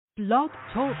Blog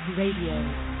Talk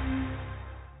Radio.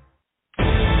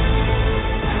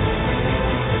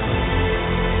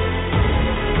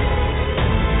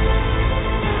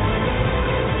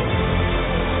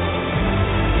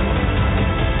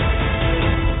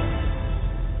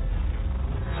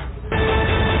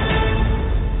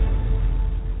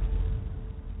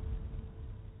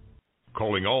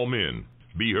 Calling all men,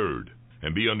 be heard,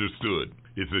 and be understood.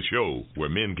 It's a show where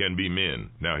men can be men.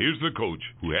 Now here's the coach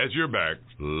who has your back,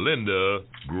 Linda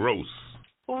Gross.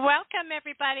 Welcome,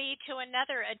 everybody, to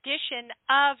another edition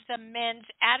of the Men's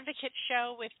Advocate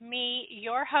Show with me,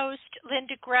 your host,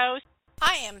 Linda Gross.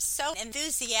 I am so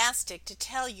enthusiastic to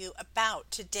tell you about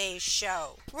today's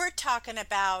show. We're talking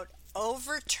about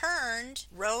Overturned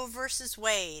Roe V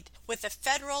Wade. With a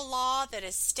federal law that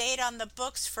has stayed on the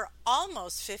books for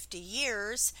almost 50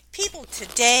 years, people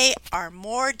today are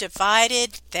more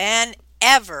divided than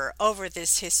ever over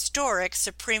this historic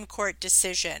Supreme Court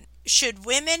decision. Should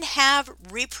women have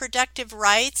reproductive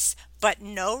rights but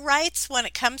no rights when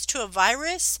it comes to a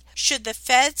virus? Should the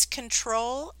feds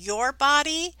control your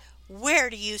body? Where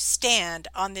do you stand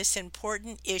on this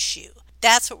important issue?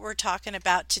 That's what we're talking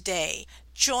about today.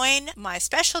 Join my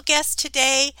special guest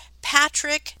today,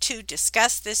 Patrick, to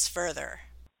discuss this further.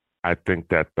 I think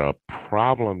that the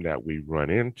problem that we run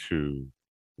into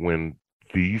when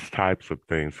these types of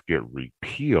things get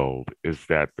repealed is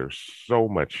that there's so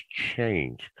much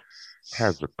change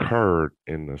has occurred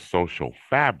in the social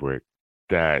fabric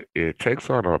that it takes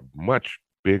on a much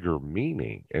bigger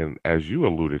meaning. And as you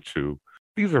alluded to,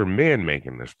 these are men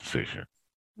making this decision.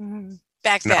 Mm-hmm.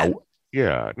 Back then.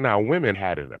 Now, women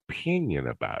had an opinion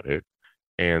about it,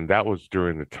 and that was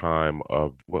during the time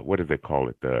of, what did they call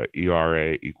it? The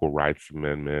ERA, Equal Rights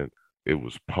Amendment. It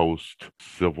was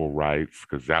post-civil rights,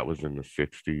 because that was in the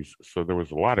 60s. So there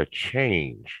was a lot of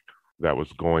change that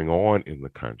was going on in the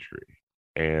country.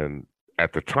 And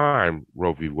at the time,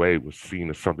 Roe v. Wade was seen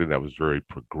as something that was very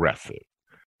progressive.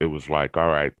 It was like, all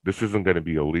right, this isn't going to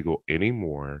be illegal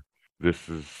anymore. This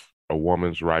is a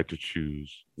woman's right to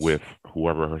choose with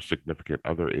whoever her significant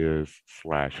other is,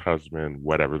 /husband,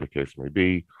 whatever the case may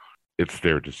be. It's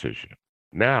their decision.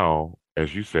 Now,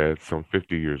 as you said, some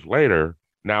 50 years later,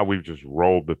 now we've just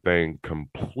rolled the thing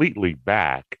completely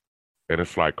back. And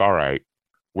it's like, all right,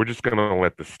 we're just going to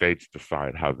let the states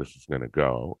decide how this is going to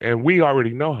go. And we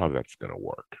already know how that's going to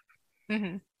work.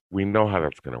 Mm-hmm. We know how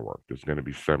that's going to work. There's going to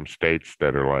be some states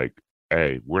that are like,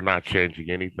 hey, we're not changing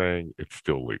anything. It's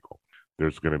still legal.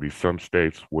 There's going to be some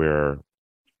states where,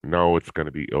 no, it's going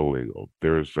to be illegal.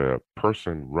 There's a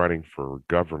person running for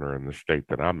governor in the state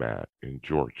that I'm at in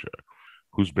Georgia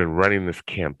who's been running this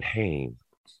campaign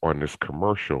on this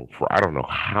commercial for I don't know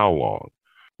how long,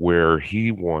 where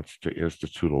he wants to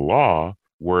institute a law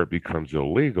where it becomes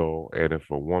illegal. And if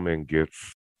a woman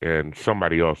gets, and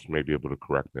somebody else may be able to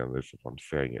correct me on this if I'm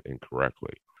saying it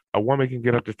incorrectly, a woman can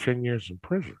get up to 10 years in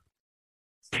prison.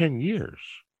 10 years.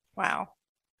 Wow.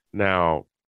 Now,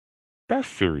 that's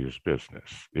serious business,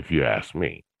 if you ask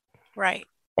me. Right.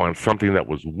 On something that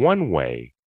was one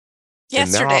way.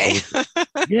 Yesterday.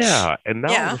 And now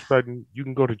all of a sudden you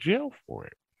can go to jail for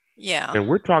it. Yeah. And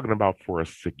we're talking about for a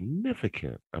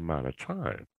significant amount of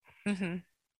time. Mm-hmm.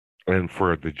 And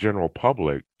for the general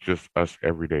public, just us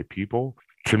everyday people,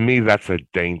 to me, that's a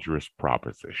dangerous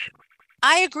proposition.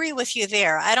 I agree with you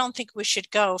there. I don't think we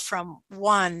should go from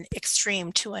one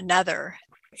extreme to another.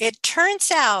 It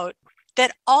turns out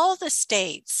that all the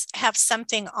states have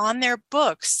something on their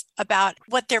books about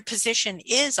what their position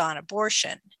is on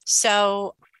abortion.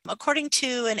 So according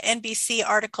to an NBC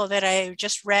article that I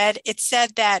just read, it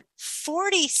said that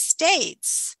 40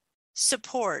 states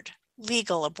support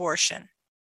legal abortion.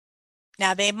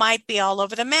 Now, they might be all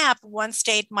over the map. One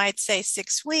state might say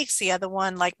 6 weeks. The other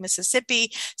one, like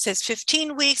Mississippi, says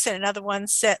 15 weeks. And another one,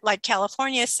 like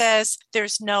California, says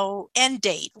there's no end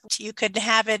date. You could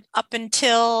have it up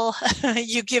until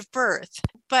you give birth.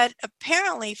 But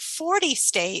apparently 40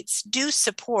 states do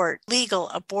support legal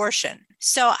abortion.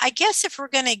 So I guess if we're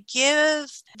going to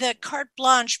give the carte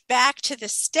blanche back to the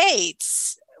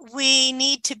states, we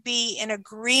need to be in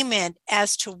agreement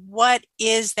as to what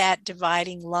is that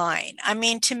dividing line. I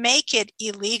mean, to make it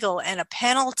illegal and a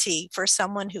penalty for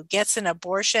someone who gets an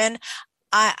abortion,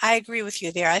 I agree with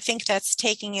you there. I think that's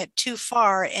taking it too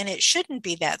far, and it shouldn't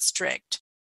be that strict.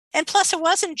 And plus, it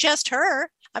wasn't just her.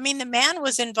 I mean, the man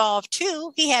was involved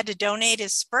too. He had to donate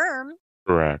his sperm.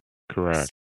 Correct.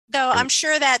 Though I'm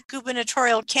sure that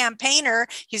gubernatorial campaigner,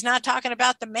 he's not talking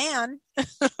about the man.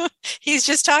 He's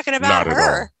just talking about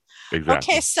her.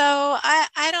 Exactly. Okay, so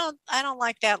I don't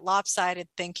like that lopsided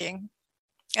thinking.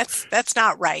 That's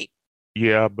not right.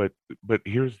 Yeah, but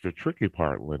here's the tricky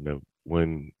part, Linda.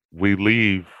 When we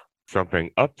leave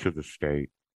something up to the state,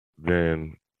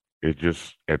 then it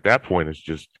just, at that point,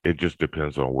 it just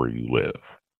depends on where you live.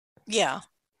 Yeah.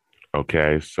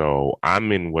 Okay, so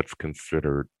I'm in what's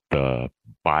considered the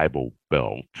Bible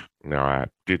Belt. Now,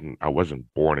 I wasn't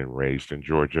born and raised in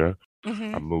Georgia. I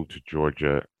Mm-hmm. moved to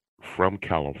Georgia from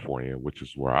California, which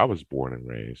is where I was born and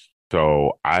raised.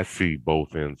 So I see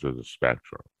both ends of the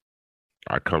spectrum.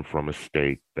 I come from a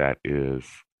state that is,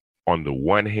 on the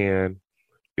one hand,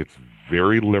 it's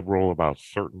very liberal about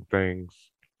certain things,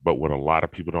 but what a lot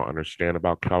of people don't understand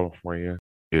about California,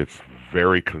 it's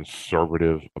very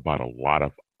conservative about a lot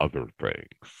of other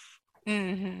things.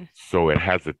 Mm-hmm. So it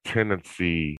has a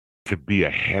tendency to be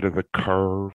ahead of the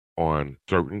curve on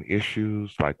certain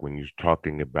issues, like when you're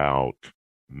talking about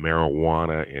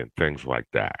marijuana and things like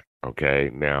that. Okay.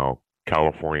 Now,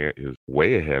 California is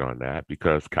way ahead on that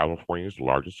because California's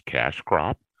largest cash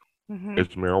crop Mm-hmm. is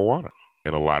marijuana.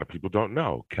 And a lot of people don't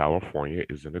know California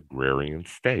is an agrarian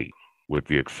state, with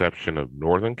the exception of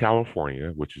Northern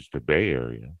California, which is the Bay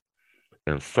Area,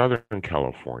 and Southern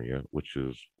California, which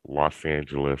is Los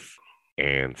Angeles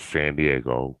and San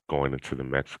Diego going into the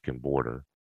Mexican border.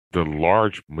 The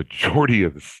large majority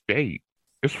of the state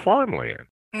is farmland.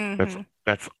 That's Mm-hmm.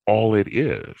 that's all it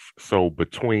is. So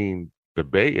between the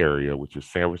Bay Area, which is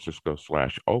San Francisco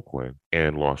slash Oakland,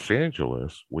 and Los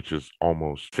Angeles, which is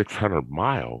almost 600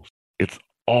 miles, it's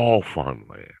all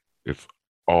farmland. It's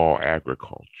all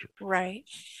agriculture. Right.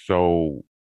 So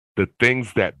the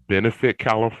things that benefit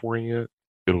California,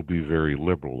 it'll be very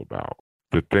liberal about.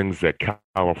 The things that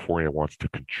California wants to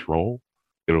control,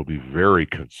 it'll be very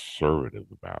conservative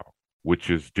about, which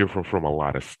is different from a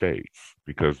lot of states.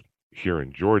 Because here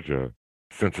in Georgia,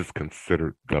 since it's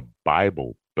considered the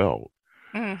Bible Belt,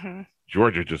 Mm-hmm.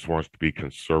 Georgia just wants to be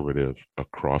conservative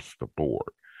across the board.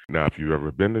 Now, if you've ever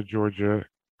been to Georgia,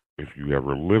 if you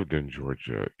ever lived in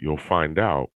Georgia, you'll find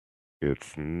out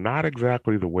it's not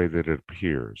exactly the way that it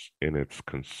appears in its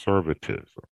conservatism,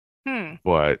 Hmm.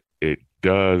 but it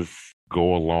does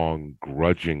go along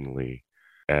grudgingly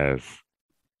as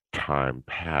time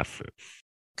passes.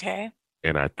 Okay.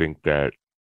 And I think that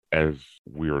as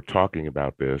we are talking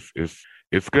about this,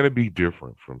 it's going to be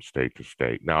different from state to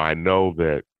state. Now, I know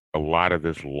that a lot of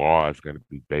this law is going to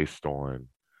be based on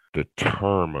the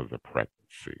term of the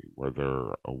pregnancy,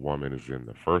 whether a woman is in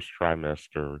the first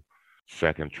trimester,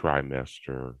 second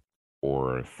trimester,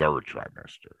 or third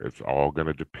trimester. It's all going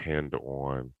to depend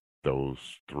on those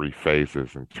three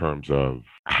phases in terms of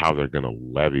how they're going to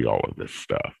levy all of this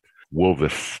stuff. Will the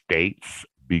states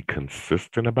be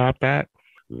consistent about that?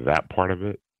 That part of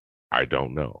it, I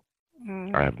don't know. I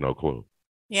Mm. have no clue.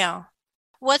 Yeah.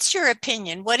 What's your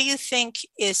opinion? What do you think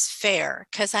is fair?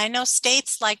 Because I know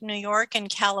states like New York and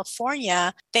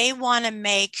California, they want to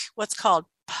make what's called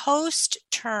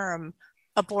post-term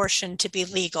abortion to be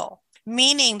legal,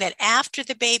 meaning that after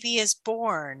the baby is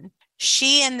born,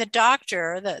 she and the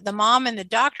doctor, the mom and the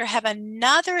doctor have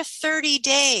another 30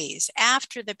 days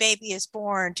after the baby is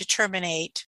born to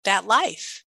terminate that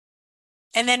life.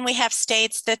 And then we have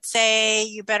states that say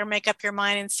you better make up your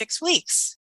mind in 6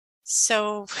 weeks.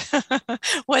 So,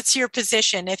 what's your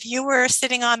position? If you were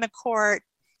sitting on the court,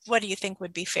 what do you think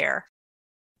would be fair?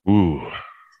 Ooh,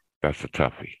 that's a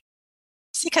toughie.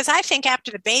 See, because I think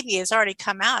after the baby has already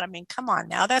come out, I mean, come on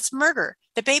now, that's murder.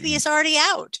 The baby is already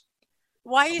out.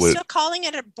 Why are I you would still calling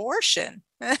it abortion?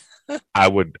 I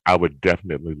would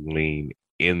definitely lean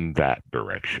in that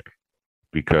direction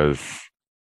because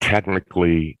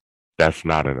technically that's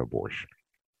not an abortion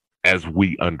as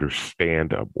we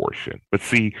understand abortion. But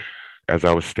see, as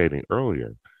I was stating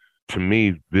earlier, to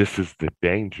me, this is the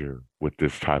danger with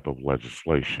this type of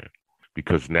legislation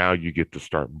because now you get to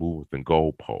start moving the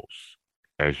goalposts.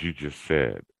 As you just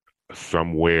said,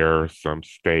 somewhere, some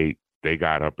state, they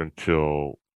got up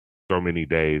until so many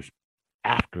days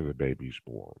after the baby's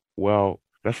born. Well,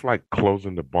 that's like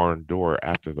closing the barn door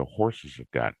after the horses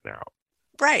have gotten out.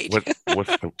 Right.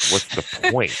 What's the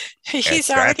point at he's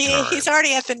that already time? he's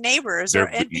already at the neighbors or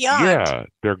They're and beyond. yeah,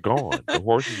 they're gone. The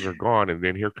horses are gone, and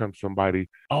then here comes somebody.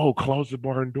 Oh, close the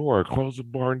barn door. Close the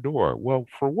barn door. Well,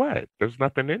 for what? There's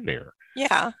nothing in there.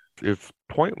 Yeah. It's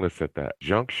pointless at that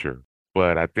juncture.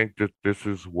 But I think that this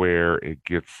is where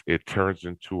it turns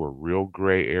into a real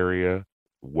gray area.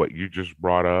 What you just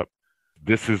brought up,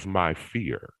 this is my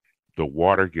fear. The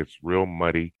water gets real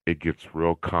muddy, it gets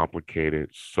real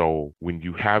complicated. So when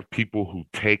you have people who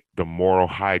take the moral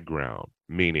high ground,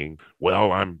 meaning,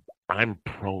 well, I'm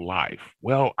pro-life.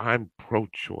 Well, I'm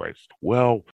pro-choice.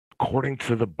 Well, according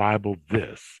to the Bible,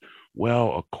 this.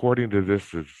 Well, according to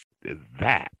this is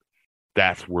that.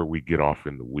 That's where we get off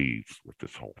in the weeds with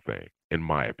this whole thing, in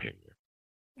my opinion.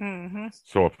 Mm-hmm.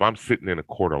 So if I'm sitting in a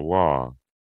court of law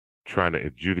trying to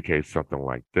adjudicate something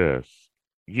like this,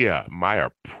 yeah, my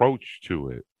approach to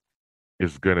it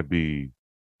is going to be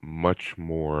much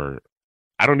more.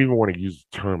 I don't even want to use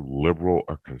the term liberal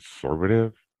or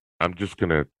conservative. I'm just going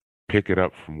to pick it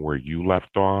up from where you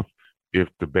left off. If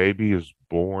the baby is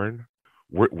born,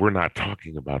 we're not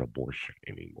talking about abortion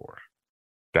anymore.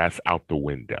 That's out the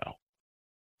window.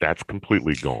 That's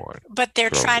completely gone. But they're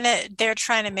So,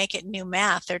 trying to make it new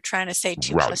math. They're trying to say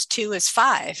 2 right, plus 2 is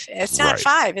 5. It's not right,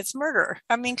 5, it's murder.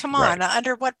 I mean, come right. on.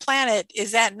 Under what planet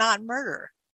is that not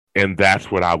murder? And that's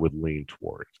what I would lean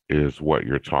towards is what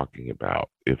you're talking about.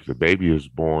 If the baby is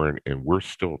born and we're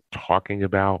still talking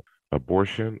about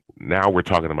abortion, now we're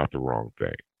talking about the wrong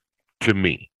thing. To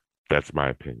me, that's my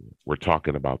opinion. We're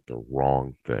talking about the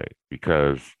wrong thing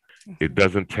because it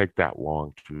doesn't take that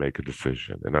long to make a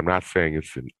decision. And I'm not saying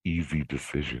it's an easy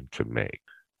decision to make.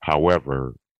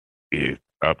 However, it's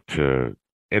up to,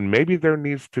 and maybe there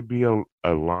needs to be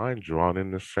a line drawn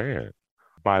in the sand.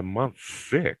 By month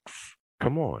 6,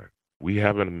 come on. We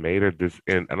haven't made a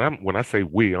decision. And when I say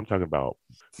we, I'm talking about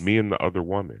me and the other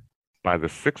woman. By the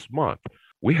 6th month,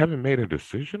 we haven't made a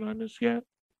decision on this yet.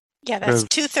 Yeah, that's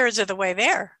 2/3 of the way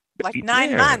there, like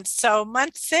 9 months. So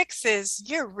month 6 is,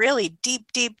 you're really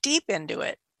deep, deep, deep into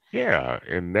it. Yeah.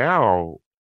 And now,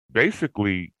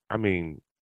 basically, I mean,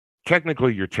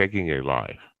 technically, you're taking a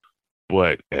life.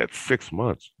 But at 6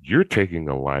 months, you're taking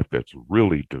a life that's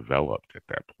really developed at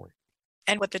that point.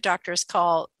 And what the doctors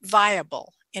call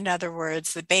viable. In other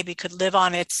words, the baby could live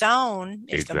on its own.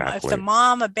 If the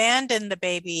mom abandoned the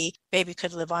baby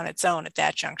could live on its own at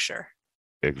that juncture.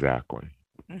 Exactly.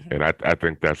 Mm-hmm. And I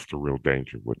think that's the real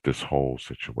danger with this whole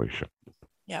situation.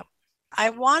 Yep. I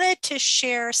wanted to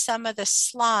share some of the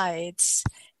slides.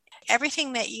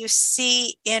 Everything that you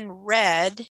see in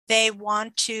red, they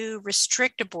want to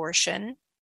restrict abortion.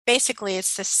 Basically,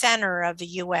 it's the center of the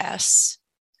U.S.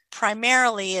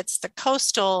 Primarily, it's the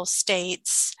coastal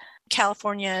states,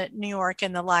 California, New York,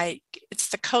 and the like. It's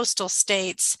the coastal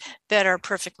states that are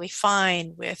perfectly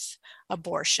fine with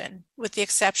abortion, with the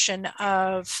exception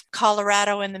of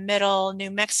Colorado in the middle,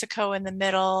 New Mexico in the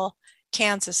middle,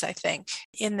 Kansas, I think,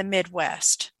 in the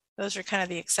Midwest. Those are kind of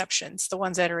the exceptions, the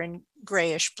ones that are in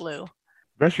grayish blue.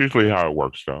 That's usually how it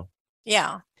works, though.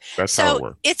 Yeah. That's how it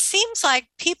works. It seems like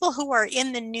people who are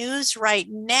in the news right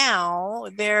now,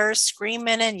 they're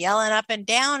screaming and yelling up and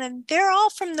down, and they're all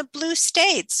from the blue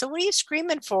states. So what are you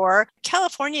screaming for?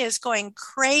 California is going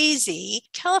crazy.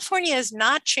 California is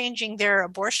not changing their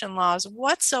abortion laws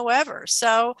whatsoever.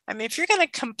 So, I mean, if you're going to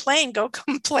complain, go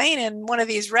complain in one of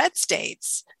these red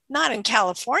states, not in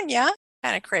California.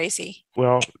 Kind of crazy.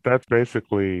 Well, that's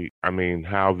basically, I mean,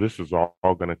 how this is all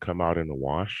going to come out in the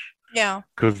wash. Yeah.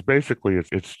 Because basically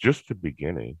it's just the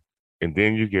beginning. And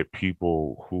then you get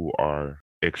people who are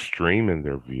extreme in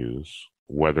their views,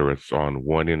 whether it's on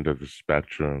one end of the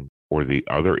spectrum or the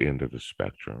other end of the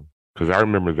spectrum. Because I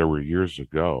remember there were years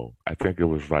ago, I think it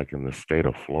was like in the state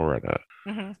of Florida,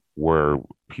 mm-hmm. where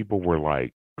people were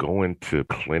like going to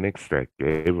clinics that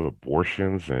gave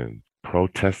abortions and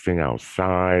protesting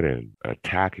outside and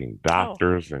attacking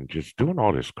doctors and just doing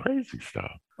all this crazy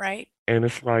stuff. Right. And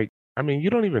it's like, I mean, you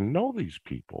don't even know these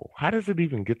people. How does it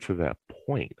even get to that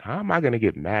point? How am I going to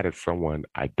get mad at someone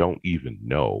I don't even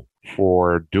know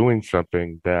for doing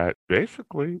something that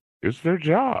basically is their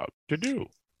job to do?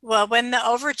 Well, when the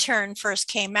Overturned first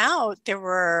came out, there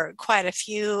were quite a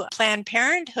few Planned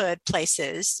Parenthood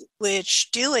places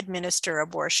which do administer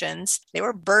abortions. They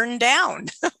were burned down,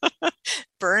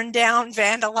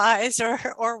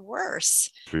 vandalized, or worse.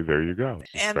 See, there you go.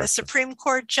 And the Supreme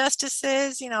Court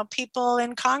justices, people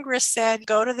in Congress said,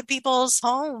 go to the people's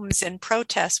homes and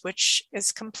protest, which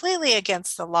is completely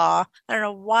against the law. I don't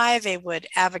know why they would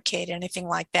advocate anything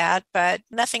like that, but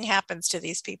nothing happens to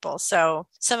these people. So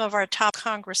some of our top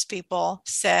Congress people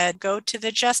said, go to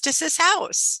the justice's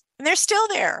house. And they're still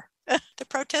there. The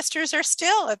protesters are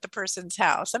still at the person's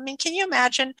house. I mean, can you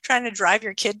imagine trying to drive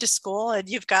your kid to school and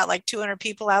you've got like 200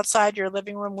 people outside your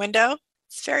living room window?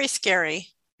 It's very scary.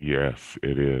 Yes,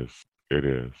 it is. It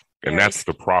is. And that's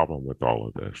the problem with all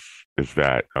of this, is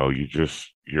that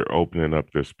you're opening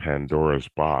up this Pandora's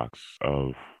box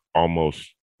of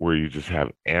almost where you just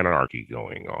have anarchy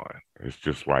going on. It's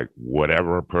just like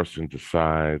whatever a person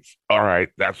decides, all right,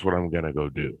 that's what I'm going to go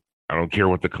do. I don't care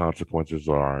what the consequences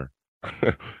are.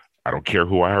 I don't care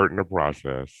who I hurt in the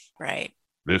process. Right.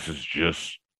 This is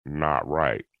just not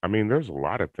right. I mean, there's a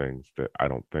lot of things that I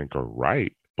don't think are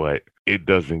right, but it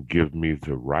doesn't give me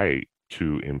the right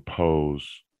to impose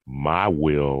my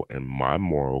will and my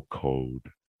moral code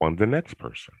on the next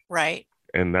person. Right.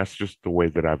 And that's just the way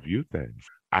that I view things.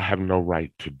 I have no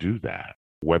right to do that.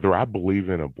 Whether I believe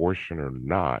in abortion or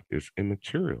not is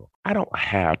immaterial. I don't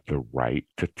have the right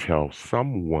to tell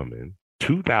some woman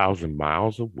 2,000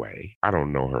 miles away. I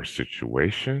don't know her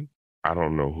situation. I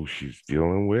don't know who she's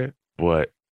dealing with, but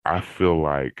I feel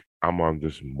like I'm on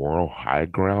this moral high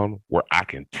ground where I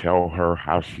can tell her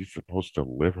how she's supposed to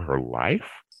live her life,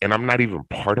 and I'm not even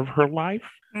part of her life.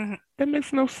 Mhm. That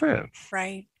makes no sense.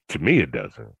 Right. To me, it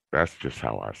doesn't. That's just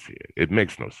how I see it. It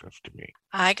makes no sense to me.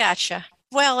 I gotcha.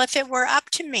 Well, if it were up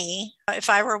to me, if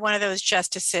I were one of those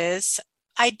justices,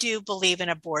 I do believe in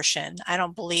abortion. I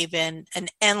don't believe in an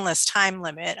endless time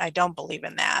limit. I don't believe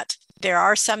in that. There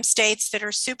are some states that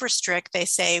are super strict. They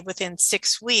say within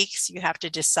 6 weeks, you have to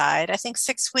decide. I think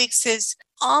 6 weeks is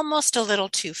almost a little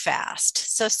too fast.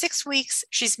 So 6 weeks,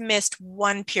 she's missed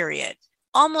one period,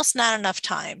 almost not enough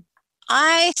time.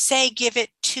 I say give it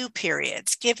 2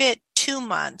 periods, give it 2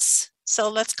 months. So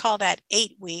let's call that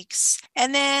 8 weeks,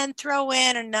 and then throw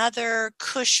in another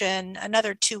cushion,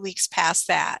 another 2 weeks past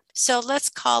that. So let's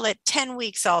call it 10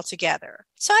 weeks altogether.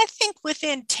 So I think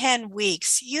within 10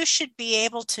 weeks, you should be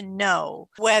able to know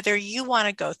whether you want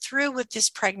to go through with this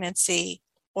pregnancy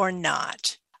or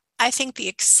not. I think the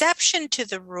exception to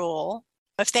the rule,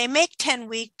 if they make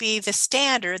 10-week be the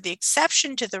standard, the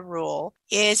exception to the rule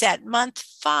is at month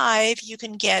 5, you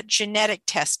can get genetic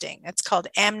testing. It's called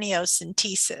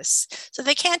amniocentesis. So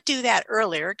they can't do that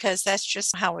earlier because that's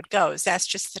just how it goes. That's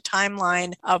just the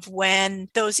timeline of when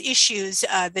those issues,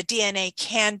 the DNA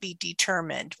can be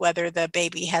determined, whether the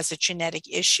baby has a genetic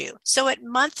issue. So at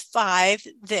month 5,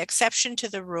 the exception to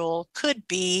the rule could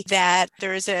be that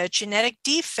there is a genetic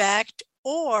defect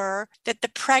or that the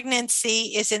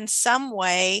pregnancy is in some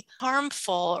way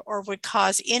harmful or would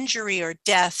cause injury or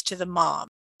death to the mom.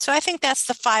 So I think that's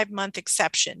the 5-month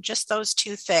exception, just those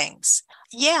two things.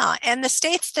 Yeah, and the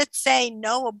states that say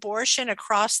no abortion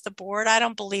across the board, I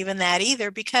don't believe in that either,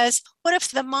 because what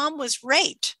if the mom was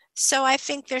raped? So I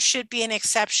think there should be an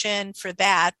exception for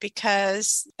that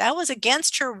because that was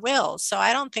against her will. So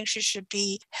I don't think she should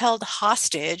be held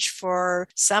hostage for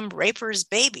some raper's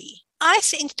baby. I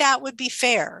think that would be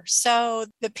fair. So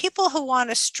the people who want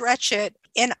to stretch it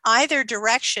in either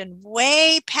direction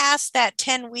way past that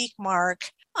 10-week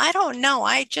mark, I don't know.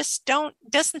 I just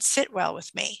doesn't sit well with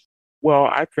me. Well,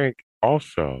 I think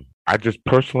also, I just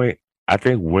personally, I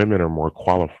think women are more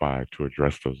qualified to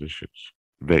address those issues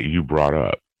that you brought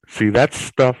up. See, that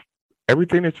stuff,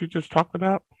 everything that you just talked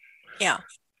about, Yeah.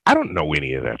 I don't know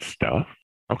any of that stuff.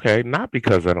 Okay. Not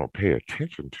because I don't pay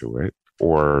attention to it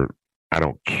or I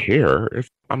don't care.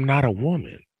 I'm not a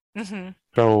woman. Mm-hmm.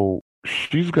 So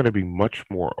she's going to be much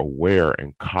more aware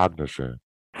and cognizant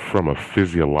from a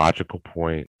physiological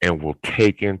point and will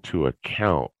take into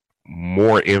account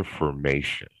more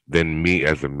information than me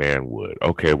as a man would.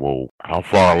 Okay, well, how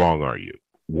far along are you?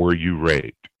 Were you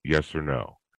raped? Yes or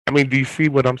no? I mean, do you see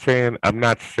what I'm saying? I'm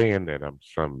not saying that I'm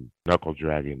some knuckle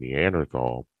dragging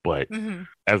Neanderthal, but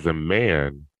as a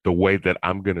man, the way that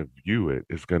I'm going to view it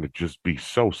is going to just be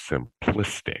so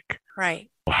simplistic. Right.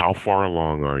 How far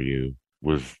along are you?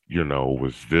 Was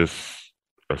this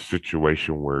a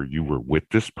situation where you were with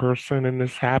this person and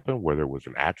this happened, whether it was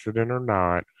an accident or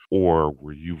not, or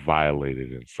were you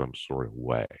violated in some sort of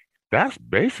way? That's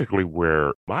basically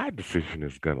where my decision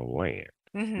is going to land.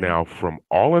 Now, from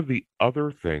all of the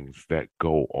other things that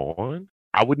go on,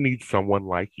 I would need someone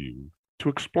like you to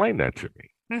explain that to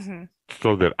me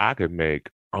so that I could make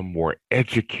a more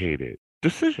educated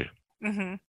decision.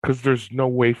 Because there's no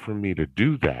way for me to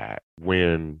do that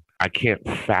when I can't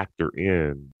factor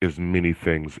in as many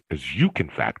things as you can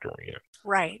factor in.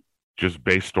 Right. Just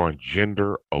based on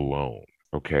gender alone.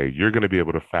 Okay, you're going to be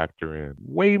able to factor in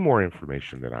way more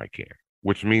information than I can,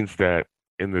 which means that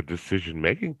in the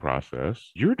decision-making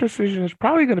process, your decision is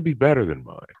probably going to be better than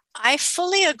mine. I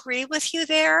fully agree with you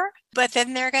there, but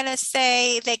then they're going to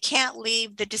say they can't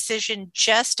leave the decision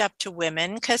just up to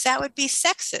women because that would be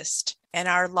sexist. And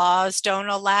our laws don't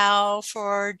allow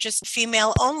for just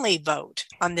female-only vote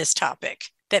on this topic,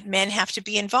 that men have to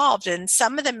be involved. And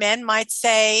some of the men might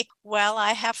say, well,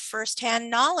 I have firsthand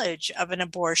knowledge of an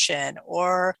abortion,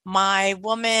 or my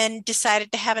woman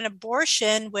decided to have an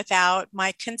abortion without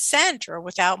my consent or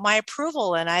without my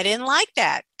approval, and I didn't like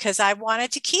that because I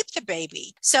wanted to keep the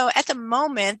baby. So at the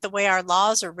moment, the way our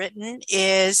laws are written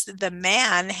is the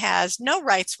man has no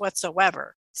rights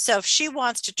whatsoever. So if she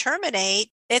wants to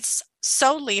terminate, it's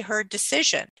solely her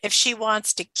decision. If she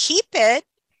wants to keep it,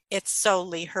 it's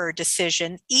solely her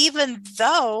decision, even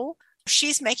though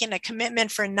she's making a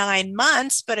commitment for 9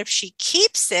 months. But if she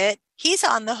keeps it, he's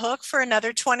on the hook for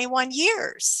another 21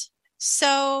 years.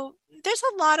 So there's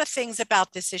a lot of things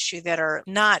about this issue that are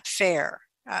not fair.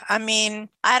 I mean,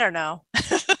 I don't know.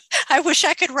 I wish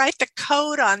I could write the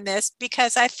code on this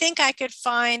because I think I could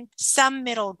find some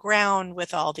middle ground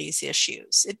with all these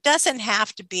issues. It doesn't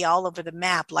have to be all over the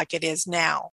map like it is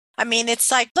now. I mean,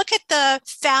 it's like, look at the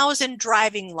 1,000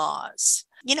 driving laws.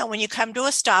 You know, when you come to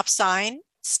a stop sign,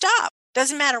 stop.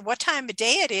 Doesn't matter what time of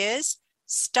day it is,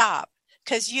 stop.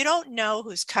 Because you don't know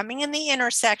who's coming in the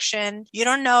intersection. You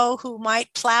don't know who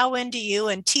might plow into you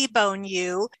and T-bone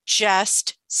you.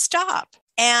 Just stop.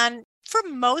 And for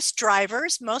most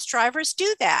drivers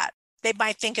do that. They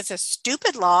might think it's a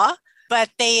stupid law, but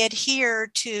they adhere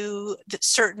to the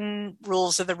certain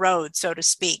rules of the road, so to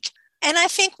speak. And I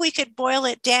think we could boil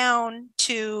it down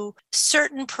to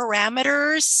certain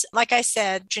parameters, like I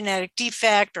said, genetic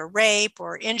defect or rape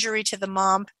or injury to the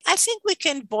mom. I think we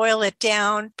can boil it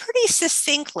down pretty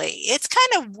succinctly. It's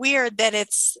kind of weird that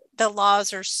the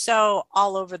laws are so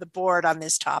all over the board on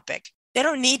this topic. They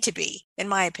don't need to be, in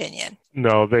my opinion.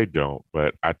 No, they don't.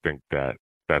 But I think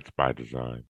that's by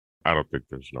design. I don't think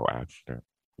there's no accident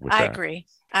with that.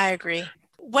 I agree.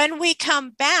 When we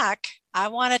come back, I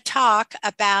want to talk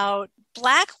about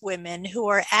Black women who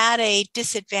are at a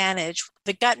disadvantage.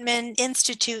 The Gutman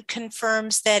Institute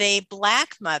confirms that a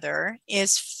Black mother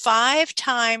is 5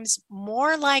 times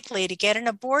more likely to get an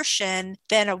abortion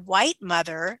than a white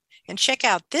mother. And check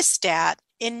out this stat.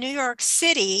 In New York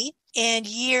City, in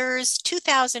years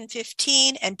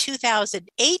 2015 and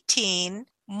 2018,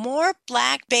 more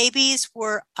Black babies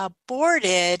were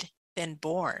aborted than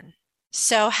born.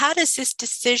 So how does this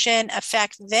decision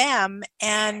affect them,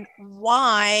 and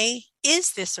why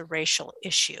is this a racial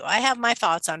issue? I have my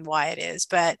thoughts on why it is,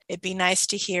 but it'd be nice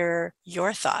to hear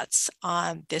your thoughts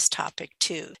on this topic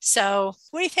too. So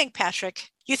what do you think,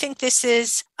 Patrick? You think this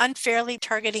is unfairly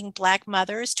targeting Black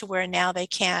mothers to where now they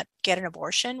can't get an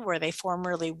abortion where they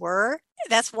formerly were?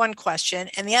 That's one question.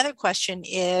 And the other question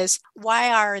is, why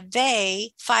are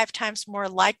they 5 times more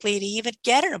likely to even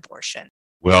get an abortion?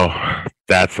 Well,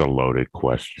 that's a loaded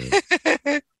question.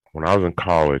 When I was in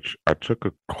college, I took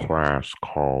a class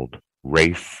called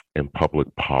Race and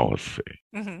Public Policy.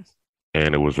 Mm-hmm.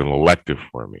 And it was an elective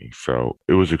for me. So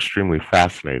it was extremely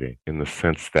fascinating in the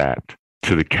sense that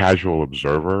to the casual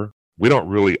observer, we don't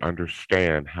really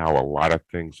understand how a lot of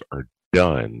things are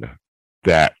done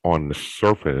that on the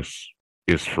surface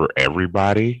is for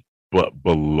everybody, but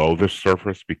below the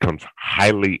surface becomes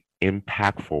highly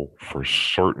impactful for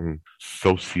certain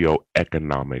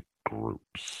socioeconomic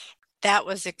groups. That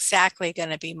was exactly going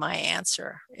to be my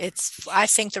answer. I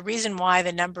think the reason why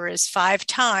the number is 5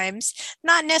 times,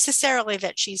 not necessarily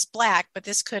that she's Black, but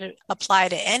this could apply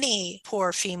to any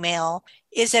poor female,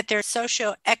 is that there's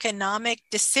socioeconomic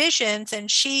decisions,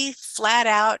 and she flat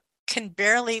out can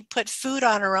barely put food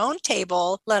on her own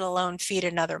table, let alone feed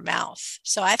another mouth.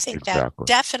 So I think that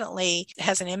definitely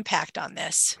has an impact on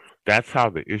this. That's how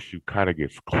the issue kind of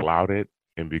gets clouded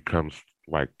and becomes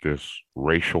like this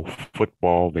racial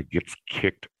football that gets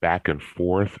kicked back and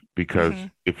forth. Because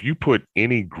if you put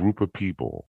any group of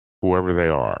people, whoever they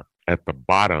are, at the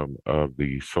bottom of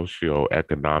the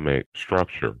socioeconomic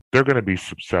structure, they're going to be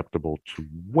susceptible to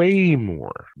way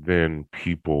more than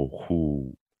people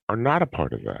who are not a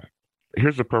part of that.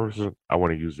 Here's a person I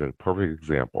want to use as a perfect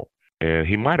example. And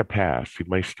he might have passed. He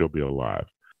may still be alive.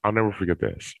 I'll never forget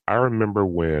this. I remember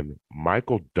when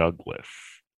Michael Douglas,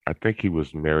 I think he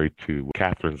was married to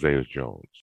Catherine Zeta-Jones.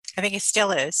 I think he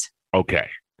still is. Okay.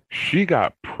 She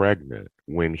got pregnant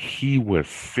when he was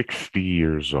 60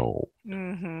 years old.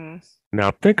 Mm-hmm.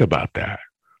 Now think about that.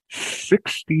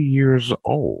 60 years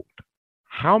old.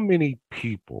 How many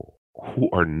people who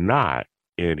are not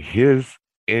in his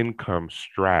income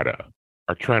strata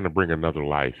are trying to bring another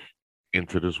life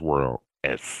into this world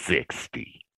at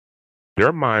 60?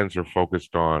 Their minds are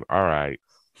focused on, all right,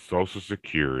 Social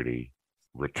Security,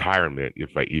 retirement,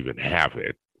 if I even have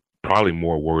it. Probably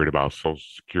more worried about Social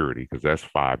Security because that's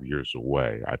 5 years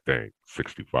away, I think,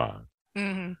 65.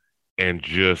 Mm-hmm. And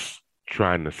just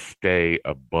trying to stay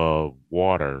above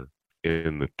water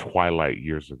in the twilight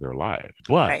years of their lives.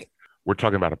 But we're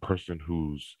talking about a person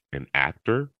who's an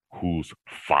actor, whose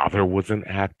father was an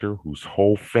actor, whose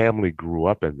whole family grew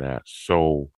up in that.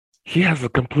 So he has a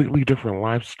completely different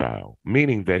lifestyle,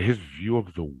 meaning that his view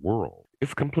of the world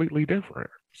is completely different.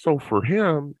 So for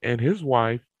him and his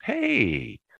wife,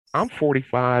 hey, I'm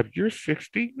 45, you're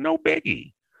 60, no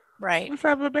biggie. Right. Let's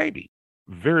have a baby.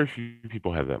 Very few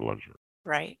people have that luxury.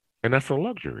 Right. And that's a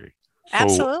luxury. So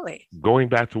absolutely. Going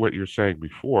back to what you're saying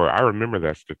before, I remember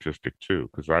that statistic too,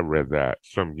 because I read that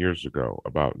some years ago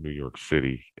about New York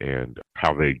City and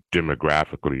how they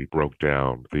demographically broke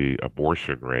down the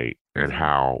abortion rate and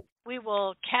how. We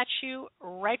will catch you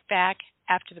right back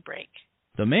after the break.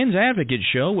 The Men's Advocate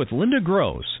Show with Linda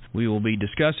Gross. We will be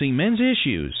discussing men's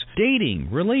issues, dating,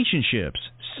 relationships,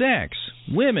 sex,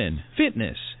 women,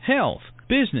 fitness, health,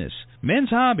 business, men's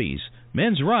hobbies,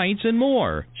 men's rights, and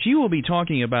more. She will be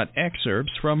talking about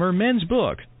excerpts from her men's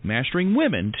book, Mastering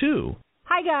Women, too.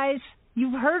 Hi, guys.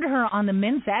 You've heard her on the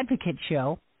Men's Advocate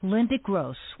Show. Linda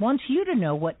Gross wants you to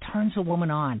know what turns a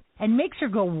woman on and makes her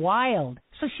go wild,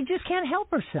 so she just can't help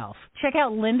herself. Check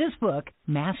out Linda's book,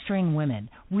 Mastering Women,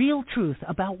 Real Truth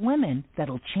About Women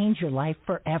That'll Change Your Life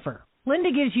Forever.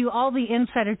 Linda gives you all the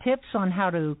insider tips on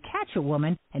how to catch a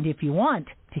woman and, if you want,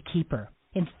 to keep her.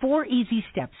 In 4 easy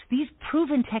steps, these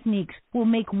proven techniques will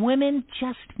make women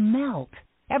just melt.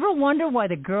 Ever wonder why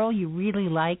the girl you really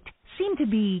liked seemed to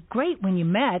be great when you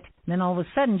met, then all of a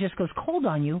sudden just goes cold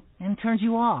on you and turns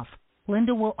you off?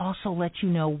 Linda will also let you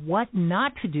know what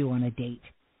not to do on a date.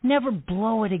 Never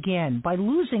blow it again by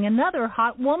losing another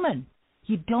hot woman.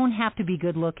 You don't have to be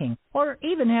good looking or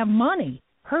even have money.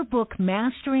 Her book,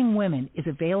 Mastering Women, is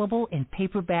available in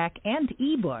paperback and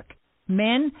ebook.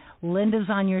 Men, Linda's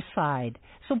on your side.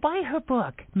 So buy her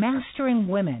book, Mastering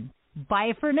Women. Buy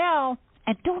it for now.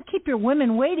 And don't keep your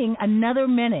women waiting another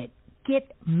minute.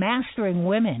 Get Mastering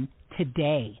Women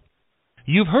today.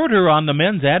 You've heard her on the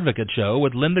Men's Advocate Show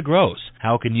with Linda Gross.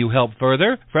 How can you help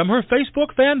further? From her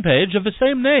Facebook fan page of the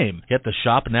same name. Hit the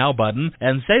Shop Now button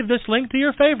and save this link to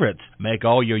your favorites. Make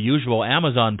all your usual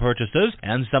Amazon purchases,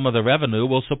 and some of the revenue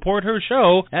will support her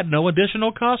show at no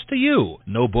additional cost to you.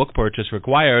 No book purchase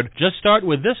required. Just start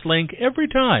with this link every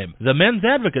time. The Men's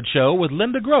Advocate Show with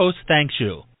Linda Gross thanks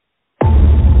you.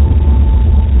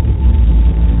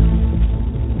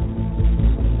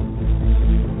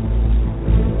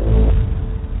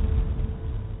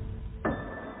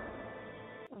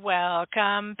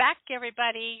 Welcome back,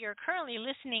 everybody. You're currently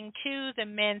listening to the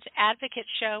Men's Advocate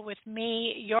Show with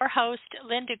me, your host,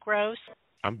 Linda Gross.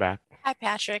 I'm back. Hi,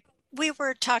 Patrick. We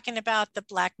were talking about the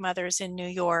Black mothers in New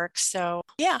York. So,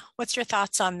 yeah, what's your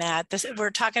thoughts on that?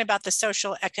 We're talking about the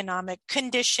social economic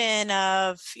condition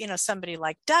of, somebody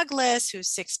like Douglas, who's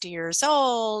 60 years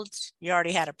old. You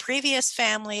already had a previous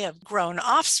family of grown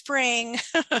offspring.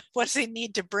 What does he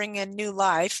need to bring in new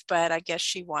life? But I guess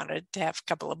she wanted to have a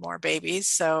couple of more babies.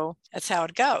 So that's how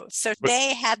it goes. So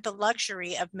they had the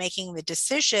luxury of making the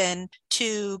decision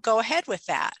to go ahead with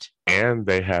that. And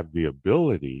they have the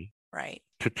ability. Right.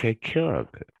 To take care of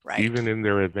it, right. Even in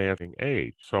their advancing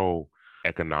age. So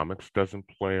economics doesn't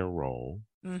play a role.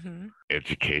 Mm-hmm.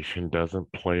 Education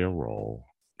doesn't play a role.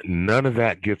 None of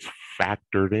that gets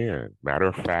factored in. Matter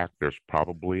of fact, there's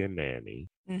probably a nanny.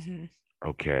 Mm-hmm.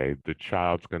 Okay, the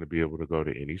child's going to be able to go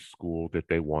to any school that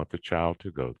they want the child to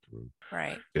go through.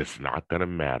 Right. It's not going to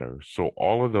matter. So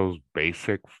all of those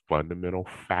basic fundamental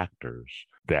factors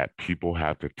that people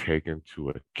have to take into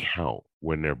account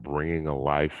when they're bringing a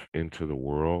life into the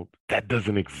world, that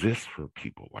doesn't exist for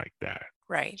people like that.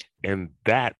 Right. And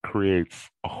that creates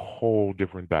a whole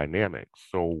different dynamic.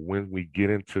 So when we get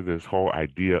into this whole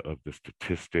idea of the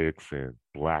statistics and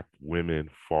Black women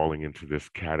falling into this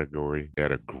category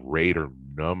at a greater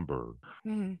number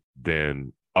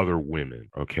than other women,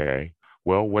 okay?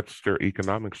 Well, what's their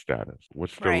economic status?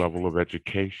 What's their level of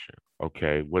education?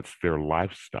 Okay, what's their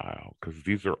lifestyle? Because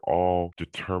these are all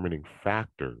determining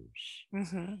factors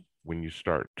when you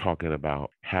start talking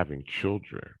about having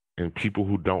children. And people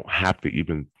who don't have to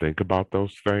even think about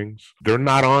those things, they're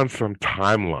not on some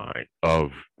timeline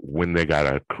of when they got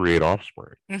to create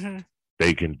offspring.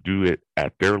 They can do it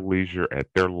at their leisure, at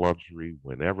their luxury,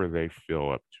 whenever they feel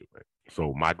up to it.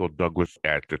 So Michael Douglas,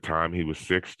 at the time he was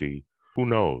 60, who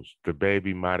knows? The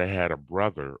baby might have had a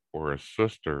brother or a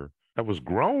sister that was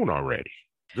grown already.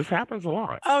 This happens a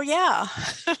lot. Oh, yeah.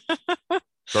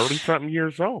 30-something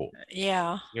years old.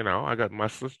 Yeah. I got my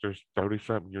sister's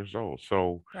 30-something years old.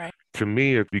 So to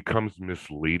me, it becomes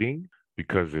misleading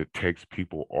because it takes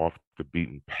people off the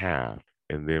beaten path.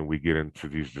 And then we get into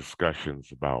these discussions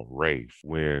about race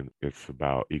when it's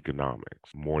about economics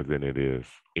more than it is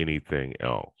anything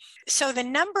else. So the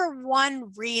number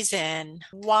one reason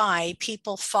why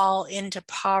people fall into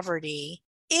poverty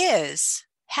is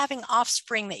having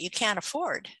offspring that you can't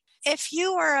afford. If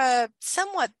you are a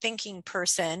somewhat thinking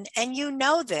person and you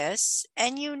know this,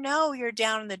 and you know you're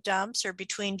down in the dumps or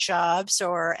between jobs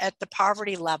or at the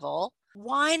poverty level,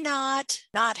 why not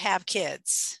have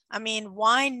kids? I mean,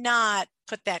 why not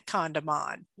put that condom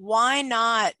on? Why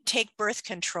not take birth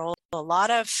control? A lot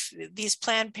of these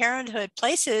Planned Parenthood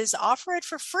places offer it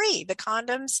for free, the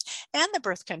condoms and the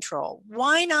birth control.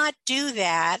 Why not do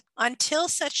that until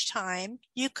such time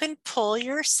you can pull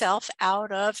yourself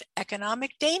out of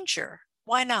economic danger?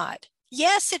 Why not?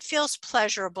 Yes, it feels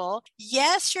pleasurable.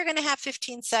 Yes, you're going to have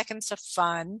 15 seconds of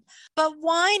fun, but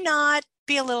why not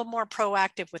be a little more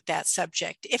proactive with that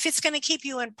subject? If it's going to keep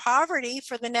you in poverty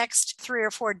for the next 3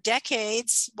 or 4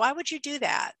 decades, why would you do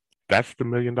that? That's the $1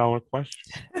 million question.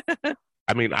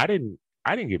 I mean, I didn't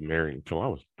get married until I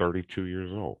was 32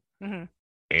 years old. Mm-hmm.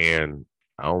 And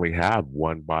I only have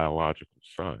one biological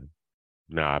son.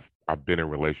 Now, I've been in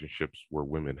relationships where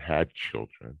women had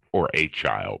children, or a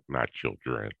child, not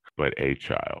children, but a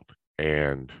child.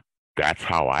 And that's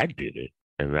how I did it.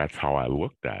 And that's how I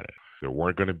looked at it. There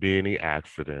weren't going to be any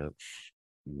accidents.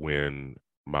 When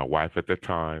my wife at the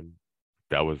time,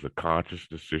 that was a conscious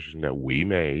decision that we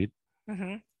made.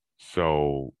 Mm-hmm.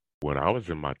 So when I was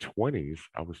in my 20s,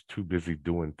 I was too busy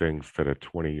doing things that a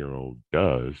 20-year-old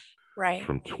does Right.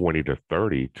 from 20 to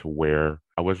 30, to where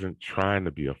I wasn't trying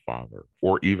to be a father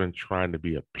or even trying to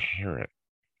be a parent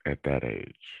at that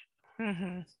age.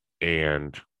 Mm-hmm.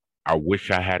 And I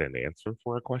wish I had an answer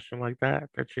for a question like that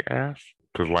you asked.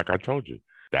 Because like I told you,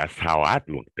 that's how I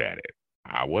looked at it.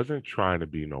 I wasn't trying to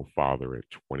be no father at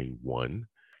 21,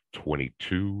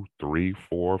 22, 3,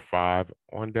 4, 5,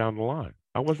 on down the line.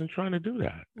 I wasn't trying to do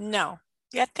that. No,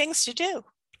 you have things to do.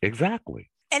 Exactly.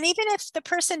 And even if the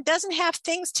person doesn't have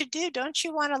things to do, don't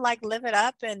you want to like live it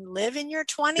up and live in your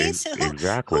 20s?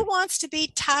 Exactly. Who wants to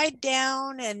be tied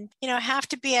down and, have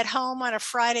to be at home on a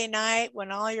Friday night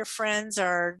when all your friends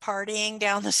are partying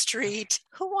down the street?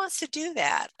 Who wants to do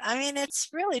that? I mean, it's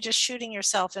really just shooting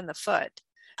yourself in the foot.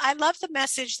 I love the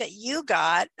message that you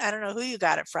got. I don't know who you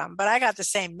got it from, but I got the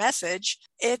same message.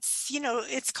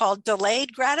 It's called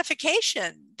delayed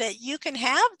gratification, that you can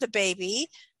have the baby,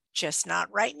 just not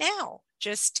right now.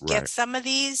 Just get some of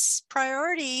these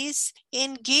priorities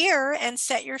in gear and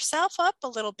set yourself up a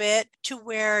little bit to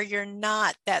where you're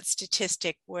not that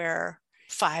statistic where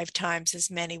 5 times as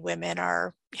many women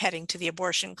are heading to the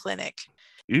abortion clinic.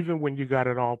 Even when you got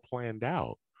it all planned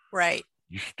out. Right.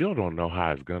 You still don't know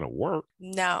how it's going to work.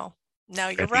 No,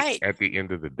 you're right. At the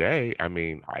end of the day, I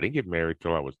mean, I didn't get married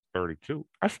till I was 32.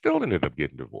 I still ended up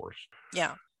getting divorced.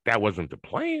 Yeah. That wasn't the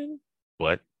plan,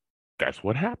 but that's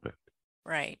what happened.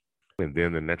 Right. And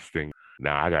then the next thing,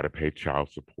 now I got to pay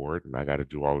child support and I got to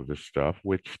do all of this stuff,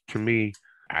 which to me,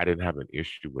 I didn't have an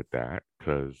issue with that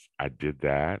because I did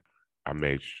that. I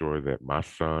made sure that my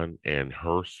son and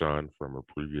her son from a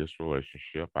previous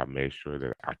relationship, I made sure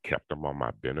that I kept them on my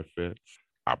benefits.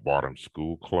 I bought them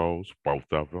school clothes, both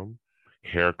of them,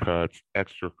 haircuts,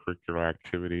 extracurricular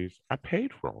activities. I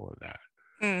paid for all of that.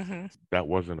 Mm-hmm. That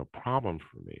wasn't a problem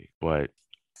for me. But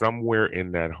somewhere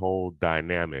in that whole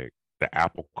dynamic, the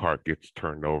apple cart gets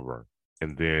turned over,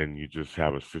 and then you just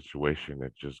have a situation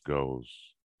that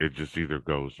it just either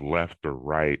goes left or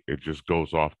right. It just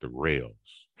goes off the rails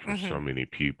for so many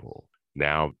people.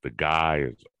 Now the guy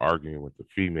is arguing with the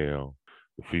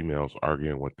female's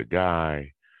arguing with the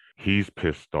guy. He's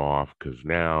pissed off because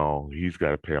now he's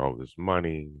got to pay all this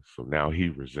money. So now he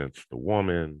resents the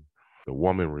woman. The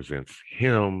woman resents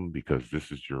him because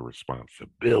this is your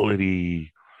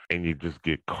responsibility. And you just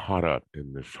get caught up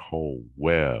in this whole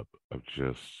web of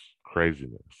just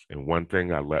craziness. And one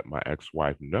thing I let my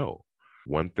ex-wife know,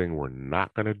 one thing we're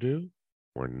not going to do,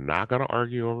 we're not going to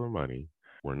argue over money.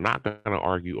 We're not going to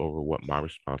argue over what my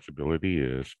responsibility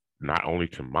is, not only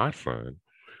to my son,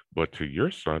 but to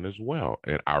your son as well.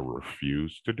 And I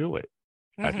refuse to do it.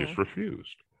 I just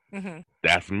refused.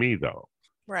 That's me, though.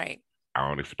 Right. I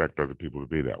don't expect other people to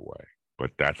be that way,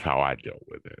 but that's how I dealt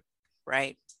with it.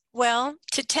 Right. Well,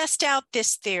 to test out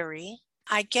this theory,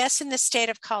 I guess in the state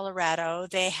of Colorado,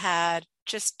 they had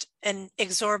just an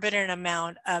exorbitant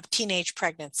amount of teenage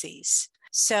pregnancies.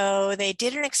 So they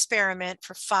did an experiment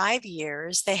for 5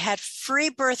 years. They had free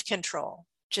birth control.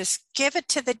 Just give it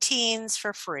to the teens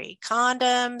for free.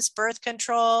 Condoms, birth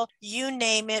control, you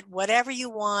name it, whatever you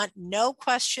want, no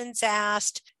questions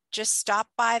asked. Just stop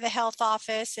by the health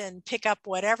office and pick up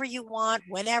whatever you want,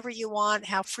 whenever you want,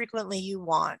 how frequently you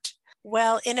want.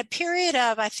 Well, in a period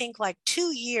of, I think, like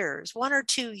 2 years, 1 or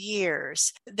 2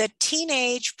 years, the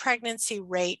teenage pregnancy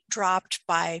rate dropped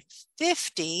by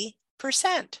 50%.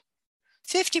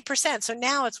 50%. So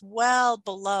now it's well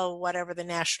below whatever the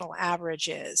national average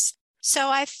is. So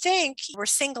I think we're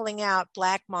singling out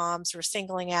Black moms, we're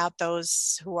singling out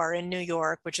those who are in New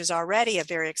York, which is already a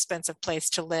very expensive place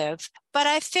to live. But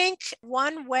I think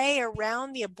one way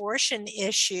around the abortion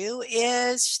issue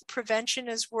is prevention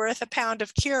is worth a pound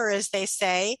of cure, as they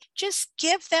say. Just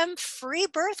give them free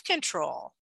birth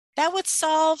control. That would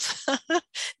solve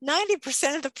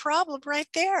 90% of the problem right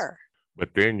there.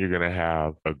 But then you're going to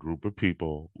have a group of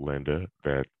people, Linda,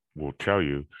 that will tell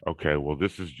you, okay, well,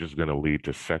 this is just going to lead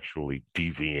to sexually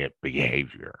deviant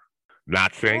behavior.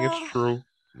 Not saying it's Well, true.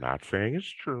 Not saying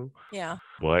it's true. yeah.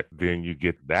 But then you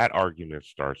get that argument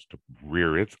starts to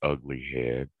rear its ugly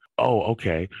head. Oh,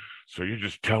 okay. So you're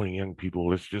just telling young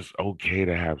people it's just okay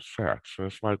to have sex. And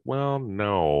it's like, well,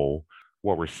 no.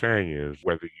 What we're saying is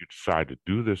whether you decide to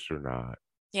do this or not,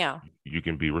 Yeah. you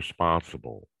can be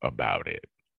responsible about it.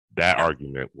 That Yeah.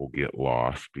 argument will get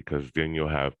lost because then you'll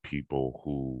have people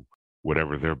who,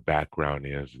 whatever their background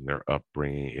is and their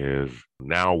upbringing is,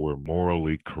 now we're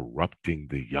morally corrupting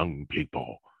the young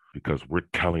people because we're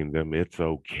telling them it's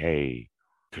okay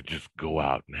to just go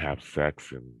out and have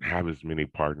sex and have as many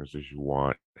partners as you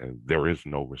want, and there is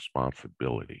no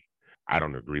responsibility. I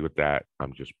don't agree with that.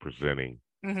 I'm just presenting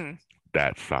Hmm.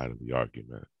 that side of the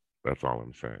argument. That's all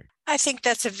I'm saying. I think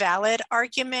that's a valid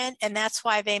argument, and that's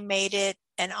why they made it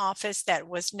an office that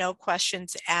was no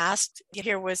questions asked.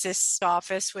 Here was this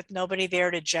office with nobody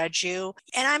there to judge you.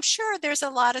 And I'm sure there's a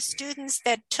lot of students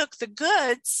that took the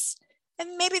goods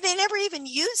and maybe they never even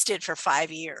used it for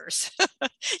 5 years.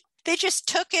 They just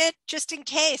took it just in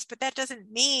case, but that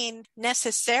doesn't mean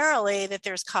necessarily that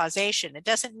there's causation. It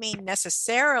doesn't mean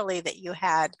necessarily that you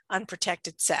had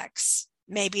unprotected sex.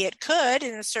 Maybe it could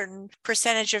in a certain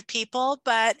percentage of people,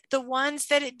 but the ones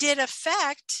that it did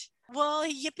affect, well,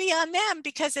 yippee on them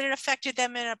because it affected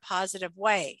them in a positive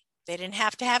way. They didn't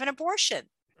have to have an abortion.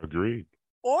 Agreed.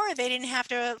 Or they didn't have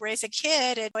to raise a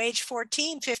kid at age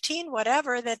 14, 15,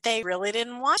 whatever, that they really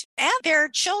didn't want. And their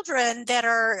children that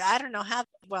are, I don't know how,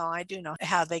 well, I do know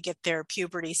how they get their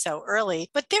puberty so early,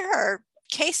 but there are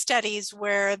case studies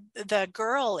where the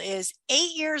girl is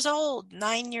 8 years old,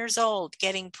 9 years old,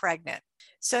 getting pregnant.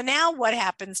 So now what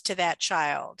happens to that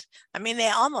child? I mean, they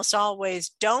almost always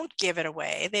don't give it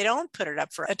away. They don't put it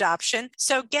up for adoption.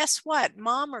 So guess what?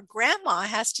 Mom or grandma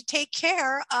has to take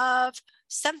care of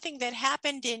something that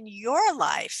happened in your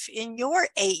life, in your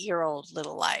 8-year-old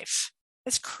little life.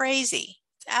 It's crazy.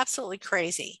 It's absolutely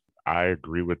crazy. I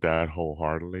agree with that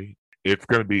wholeheartedly. It's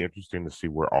going to be interesting to see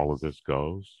where all of this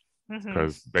goes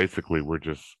because basically we're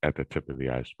just at the tip of the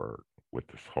iceberg with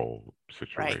this whole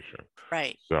situation.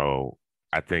 Right. So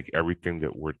I think everything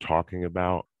that we're talking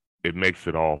about, it makes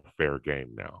it all fair game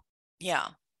now. Yeah.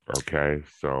 Okay.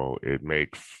 So it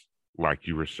makes, like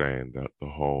you were saying, the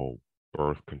whole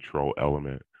birth control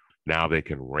element. Now they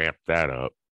can ramp that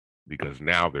up because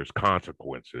now there's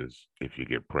consequences if you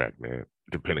get pregnant,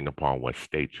 depending upon what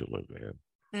state you live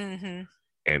in. Mm-hmm.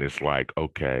 And it's like,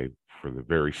 okay, for the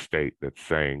very state that's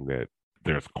saying that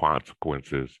there's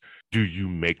consequences, do you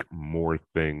make more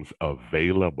things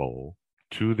available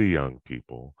to the young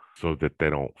people so that they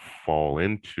don't fall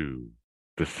into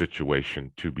the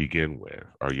situation to begin with?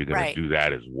 Are you going to do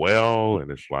that as well?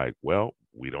 And it's like, well,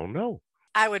 we don't know.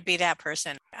 I would be that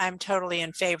person. I'm totally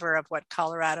in favor of what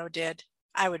Colorado did.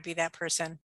 I would be that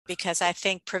person because I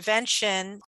think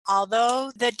prevention,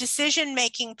 although the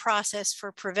decision-making process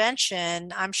for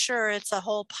prevention, I'm sure it's a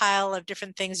whole pile of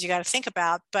different things you got to think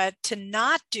about, but to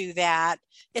not do that,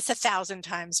 it's 1,000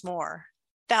 times more.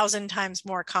 1,000 times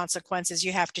more consequences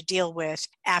you have to deal with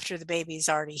after the baby's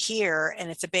already here and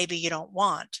it's a baby you don't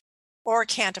want or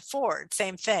can't afford,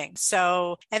 same thing.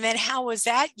 So, and then how was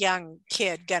that young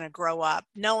kid going to grow up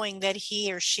knowing that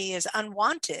he or she is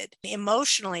unwanted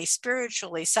emotionally,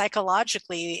 spiritually,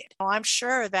 psychologically? Well, I'm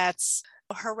sure that's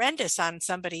horrendous on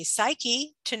somebody's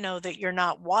psyche to know that you're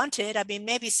not wanted. I mean,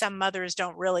 maybe some mothers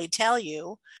don't really tell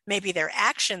you, maybe their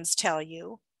actions tell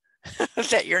you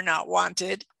that you're not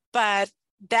wanted, but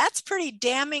that's pretty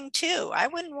damning too. I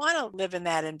wouldn't want to live in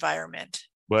that environment.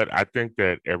 But I think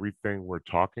that everything we're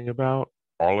talking about,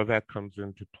 all of that comes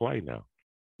into play now.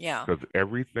 Yeah. Because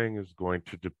everything is going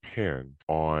to depend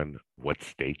on what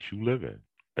state you live in.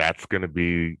 That's going to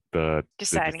be the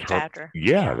deciding factor.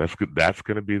 Yeah, that's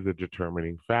going to be the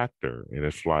determining factor. And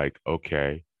it's like,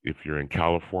 okay, if you're in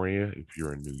California, if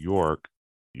you're in New York,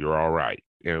 you're all right.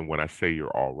 And when I say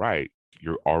you're all right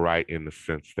in the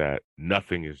sense that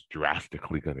nothing is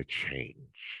drastically going to change.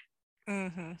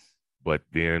 Mm-hmm. But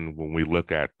then when we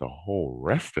look at the whole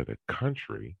rest of the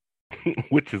country,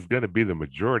 which is going to be the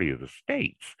majority of the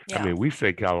states. Yeah. I mean, we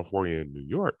say California and New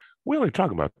York. We're only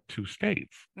talking about 2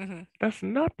 states. Mm-hmm. That's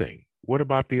nothing. What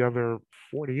about the other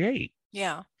 48?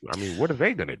 Yeah. I mean, what are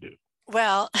they going to do?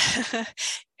 Well,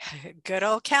 good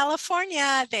old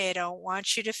California, they don't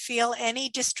want you to feel any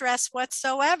distress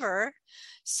whatsoever.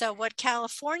 So what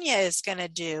California is going to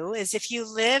do is if you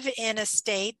live in a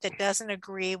state that doesn't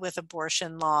agree with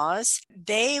abortion laws,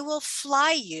 they will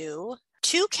fly you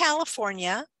to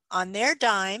California on their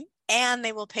dime and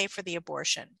they will pay for the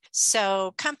abortion.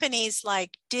 So companies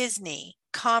like Disney,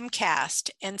 Comcast,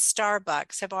 and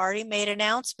Starbucks have already made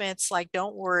announcements like,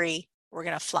 don't worry, we're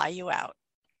going to fly you out.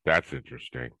 That's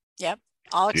interesting. Yep.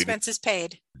 All Didn't expenses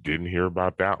paid. didn't hear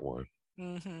about that one.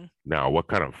 Hmm. Now, what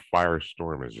kind of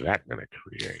firestorm is that going to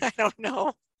create? I don't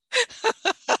know.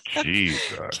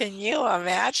 Jesus. Can you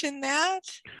imagine that?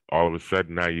 All of a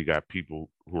sudden now you got people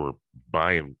who are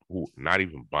buying, who not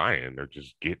even buying, they're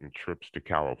just getting trips to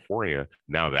California.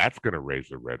 Now that's going to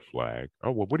raise a red flag.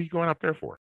 Oh, well, what are you going out there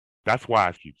for? That's why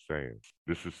I keep saying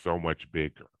this is so much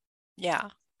bigger, Yeah.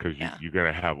 because Yeah. you're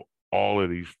going to have all of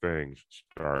these things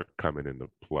start coming into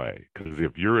play. Because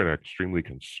if you're in an extremely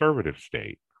conservative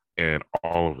state and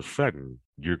all of a sudden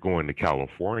you're going to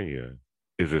California,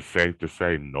 is it safe to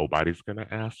say nobody's going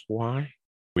to ask why?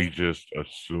 We just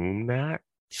assume that?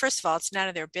 First of all, it's none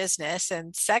of their business.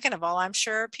 And second of all, I'm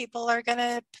sure people are going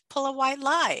to pull a white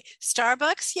lie.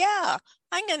 Starbucks? Yeah.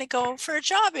 I'm going to go for a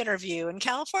job interview in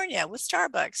California with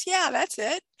Starbucks. Yeah, that's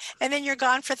it. And then you're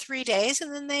gone for 3 days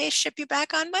and then they ship you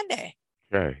back on Monday.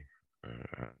 Okay.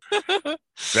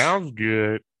 Sounds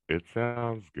good. It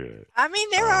sounds good. I mean,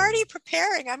 they're already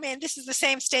preparing. I mean, this is the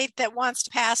same state that wants to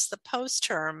pass the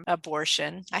post-term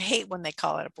abortion. I hate when they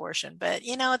call it abortion, but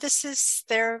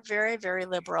they're very, very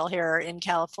liberal here in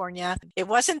California. It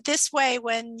wasn't this way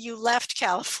when you left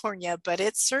California, but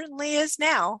it certainly is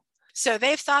now. So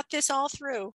they've thought this all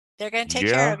through. They're going to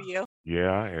take care of you.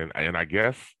 Yeah, and I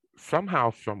guess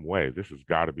somehow, some way, this has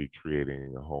got to be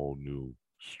creating a whole new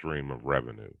stream of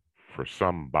revenue for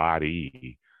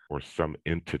somebody or some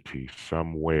entity,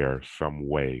 somewhere, some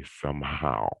way,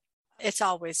 somehow. It's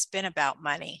always been about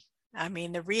money. I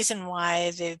mean, the reason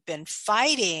why they've been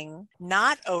fighting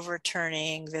not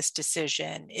overturning this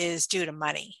decision is due to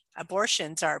money.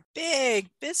 Abortions are big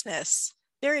business,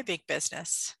 very big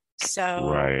business. So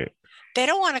Right. they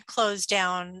don't want to close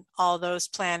down all those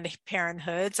Planned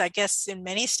Parenthoods. I guess in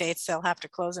many states they'll have to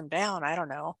close them down. I don't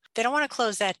know. They don't want to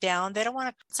close that down. They don't want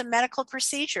to. It's a medical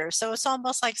procedure. So it's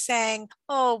almost like saying,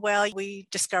 oh, well, we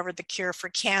discovered the cure for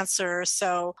cancer.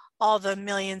 So all the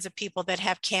millions of people that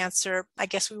have cancer, I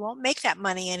guess we won't make that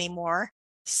money anymore.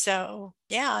 So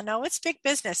yeah, no, it's big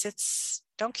business.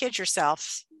 Don't kid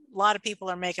yourself. A lot of people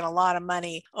are making a lot of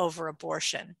money over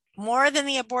abortion. More than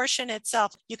the abortion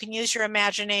itself. You can use your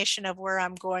imagination of where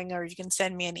I'm going, or you can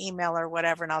send me an email or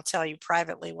whatever, and I'll tell you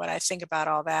privately what I think about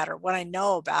all that or what I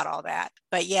know about all that.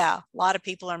 But yeah, a lot of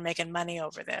people are making money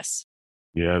over this.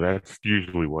 Yeah, that's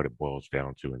usually what it boils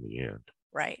down to in the end.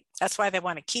 Right. That's why they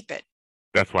want to keep it.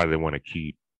 That's why they want to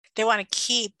keep. They want to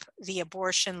keep the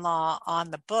abortion law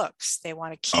on the books. They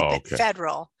want to keep it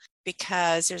federal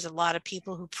because there's a lot of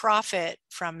people who profit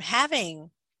from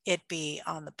having it be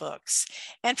on the books.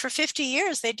 And for 50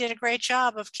 years, they did a great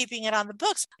job of keeping it on the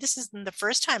books. This isn't the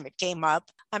first time it came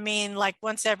up. I mean, like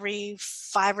once every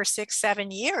 5 or 6, 7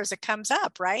 years, it comes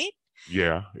up, right?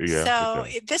 Yeah. So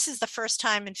this is the first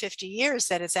time in 50 years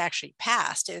that it's actually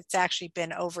passed. It's actually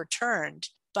been overturned.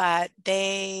 But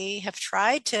they've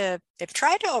tried to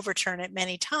overturn it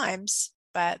many times,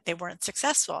 but they weren't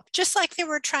successful. Just like they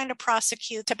were trying to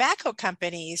prosecute tobacco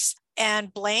companies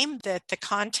and blame that the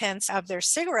contents of their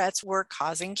cigarettes were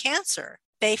causing cancer.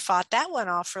 They fought that one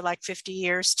off for like 50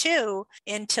 years too,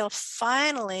 until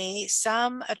finally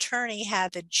some attorney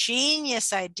had the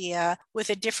genius idea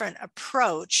with a different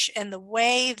approach. And the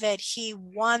way that he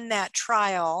won that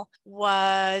trial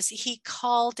was he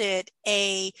called it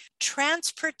the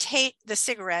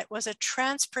cigarette was a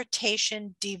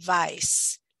transportation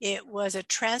device. It was a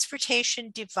transportation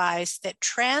device that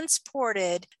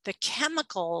transported the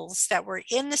chemicals that were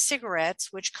in the cigarettes,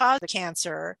 which caused the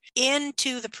cancer,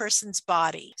 into the person's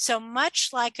body. So much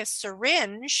like a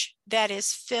syringe that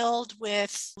is filled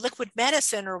with liquid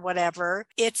medicine or whatever,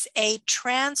 it's a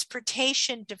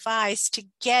transportation device to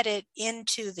get it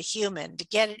into the human, to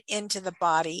get it into the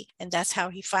body. And that's how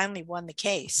he finally won the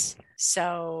case.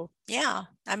 So yeah,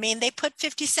 I mean, they put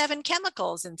 57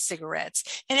 chemicals in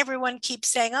cigarettes, and everyone keeps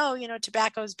saying, oh,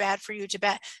 tobacco is bad for you.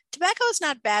 Tobacco is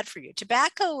not bad for you.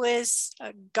 Tobacco is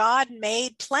a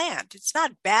God-made plant. It's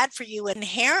not bad for you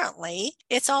inherently.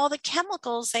 It's all the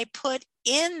chemicals they put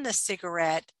in the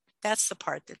cigarette. That's the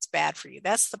part that's bad for you.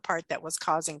 That's the part that was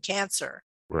causing cancer.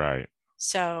 Right.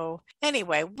 So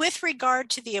anyway, with regard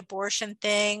to the abortion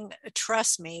thing,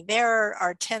 trust me, there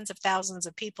are tens of thousands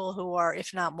of people who are,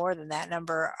 if not more than that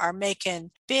number, are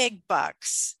making big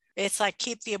bucks. It's like,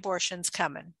 keep the abortions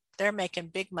coming. They're making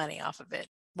big money off of it.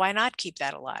 Why not keep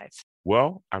that alive?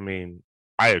 Well, I mean,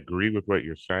 I agree with what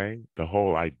you're saying. The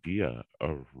whole idea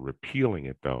of repealing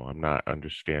it, though, I'm not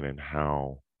understanding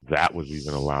how that was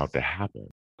even allowed to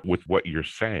happen with what you're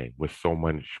saying, with so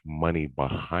much money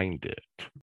behind it.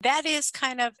 That is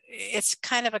kind of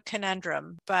a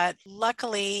conundrum, but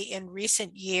luckily in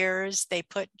recent years, they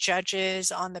put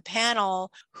judges on the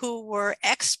panel who were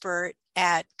expert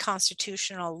at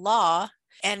constitutional law.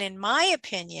 And in my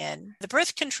opinion, the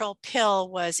birth control pill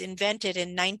was invented in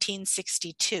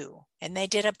 1962. And they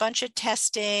did a bunch of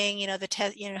testing, you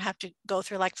have to go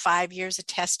through like 5 years of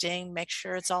testing, make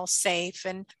sure it's all safe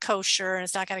and kosher and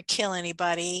it's not going to kill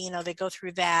anybody. They go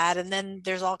through that. And then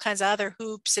there's all kinds of other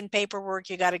hoops and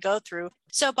paperwork you got to go through.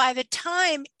 So by the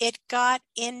time it got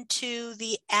into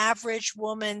the average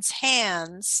woman's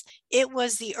hands, it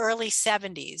was the early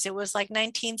 70s. It was like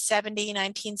 1970,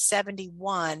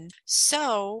 1971.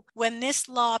 So when this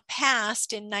law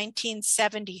passed in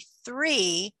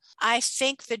 1973, I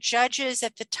think the judges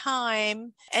at the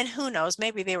time, and who knows,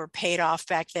 maybe they were paid off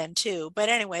back then too. But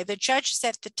anyway, the judges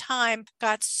at the time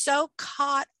got so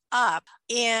caught up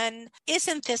in,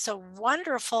 isn't this a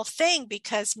wonderful thing?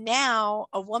 Because now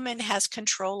a woman has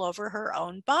control over her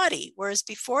own body, whereas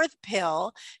before the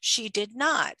pill, she did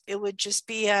not. It would just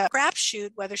be a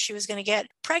crapshoot whether she was going to get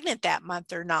pregnant that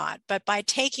month or not. But by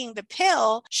taking the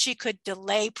pill, she could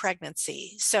delay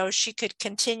pregnancy. So she could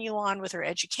continue on with her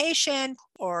education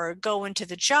or go into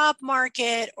the job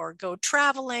market or go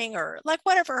traveling or like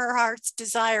whatever her heart's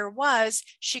desire was,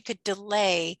 she could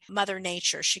delay Mother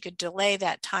Nature. She could delay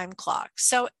that time clock.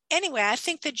 So anyway, I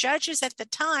think the judges at the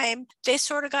time, they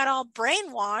sort of got all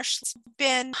brainwashed. It's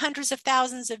been hundreds of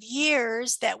thousands of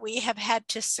years that we have had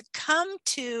to succumb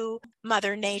to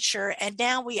Mother Nature, and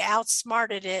now we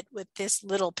outsmarted it with this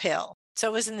little pill.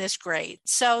 So isn't this great?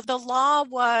 So the law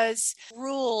was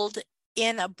ruled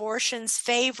in abortion's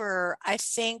favor, I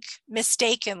think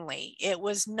mistakenly. It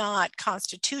was not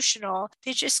constitutional.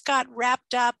 They just got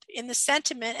wrapped up in the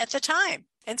sentiment at the time.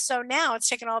 And so now it's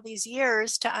taken all these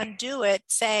years to undo it,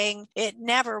 saying it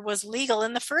never was legal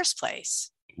in the first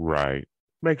place. Right.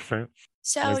 Makes sense.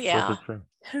 So, Makes yeah. perfect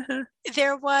sense.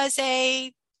 There was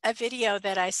a video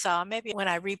that I saw. Maybe when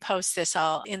I repost this,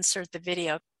 I'll insert the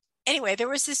video. Anyway, there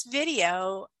was this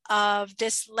video of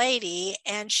this lady,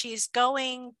 and she's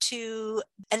going to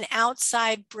an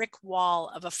outside brick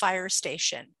wall of a fire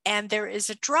station. And there is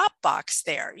a drop box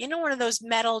there. One of those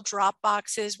metal drop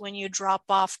boxes when you drop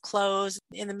off clothes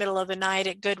in the middle of the night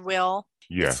at Goodwill.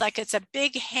 Yes. It's a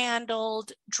big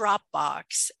handled drop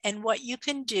box. And what you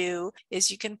can do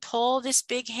is you can pull this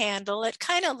big handle. It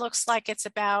kind of looks like it's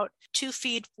about 2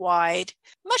 feet wide,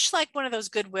 much like one of those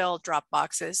Goodwill drop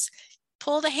boxes.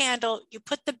 Pull the handle, you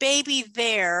put the baby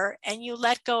there, and you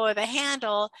let go of the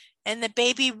handle, and the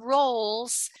baby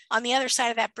rolls. On the other side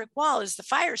of that brick wall is the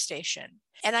fire station.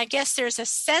 And I guess there's a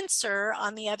sensor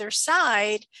on the other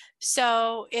side,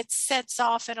 so it sets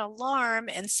off an alarm,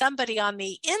 and somebody on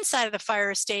the inside of the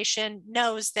fire station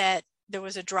knows that there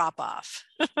was a drop-off.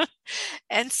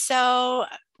 And so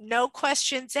no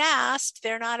questions asked.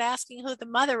 They're not asking who the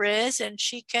mother is, and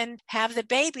she can have the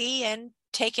baby and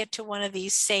take it to one of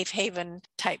these safe haven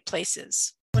type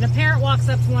places. When a parent walks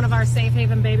up to one of our safe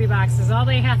haven baby boxes, all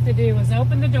they have to do is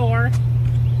open the door,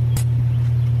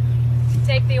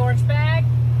 take the orange bag,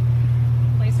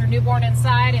 place her newborn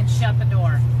inside, and shut the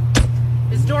door.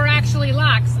 This door actually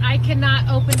locks. I cannot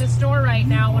open this door right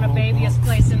now when a baby is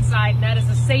placed inside, and that is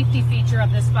a safety feature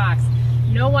of this box.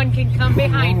 No one can come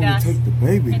behind us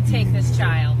and take this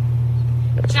child.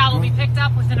 The child will be picked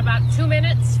up within about 2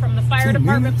 minutes from the fire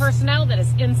department personnel that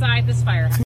is inside this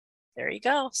firehouse. There you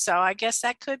go. So I guess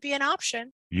that could be an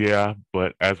option. Yeah,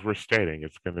 but as we're stating,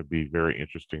 it's going to be very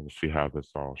interesting to see how this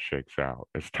all shakes out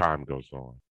as time goes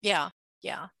on. Yeah.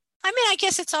 I mean, I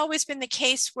guess it's always been the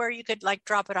case where you could like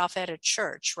drop it off at a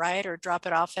church, right? Or drop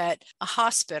it off at a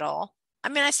hospital. I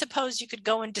mean, I suppose you could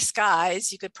go in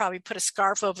disguise. You could probably put a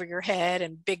scarf over your head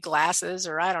and big glasses,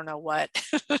 or I don't know what.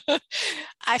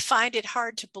 I find it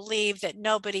hard to believe that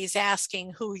nobody's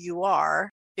asking who you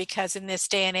are, because in this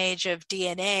day and age of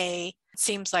DNA, it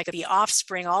seems like the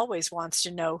offspring always wants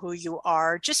to know who you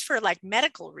are, just for like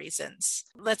medical reasons.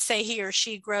 Let's say he or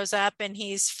she grows up and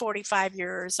he's 45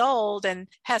 years old and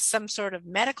has some sort of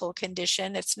medical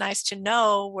condition. It's nice to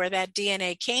know where that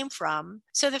DNA came from.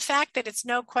 So the fact that it's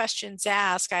no questions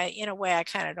asked, in a way, I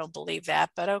kind of don't believe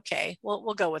that, but okay,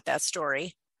 we'll go with that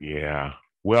story. Yeah.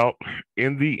 Well,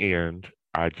 in the end,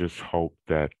 I just hope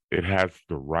that it has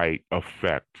the right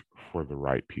effect for the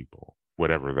right people,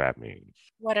 whatever that means.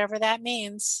 Whatever that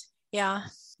means. Yeah.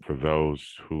 For those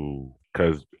who,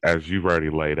 because as you've already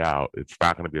laid out, it's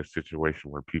not going to be a situation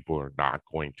where people are not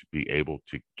going to be able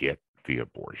to get the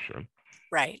abortion.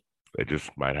 Right. They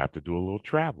just might have to do a little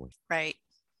traveling. Right.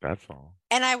 That's all.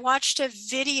 And I watched a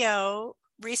video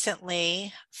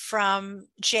recently from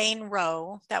Jane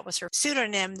Roe. That was her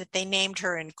pseudonym that they named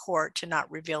her in court to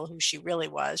not reveal who she really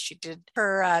was. She did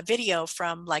her video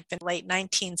from like the late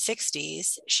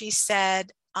 1960s. She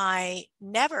said, I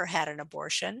never had an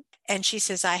abortion. And she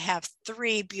says, I have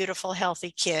 3 beautiful,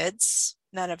 healthy kids,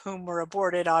 none of whom were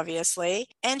aborted, obviously.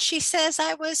 And she says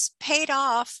I was paid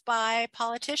off by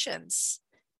politicians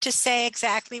to say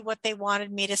exactly what they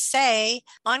wanted me to say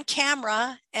on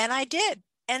camera, and I did.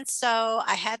 And so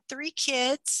I had 3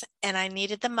 kids, and I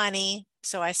needed the money,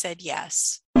 so I said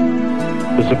yes.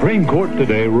 The Supreme Court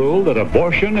today ruled that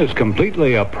abortion is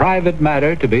completely a private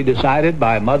matter to be decided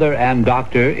by mother and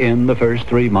doctor in the first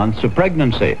 3 months of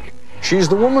pregnancy. She's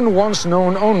the woman once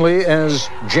known only as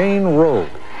Jane Roe.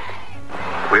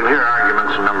 We'll hear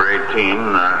arguments in number 18,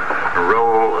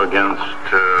 Roe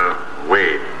against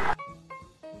Wade.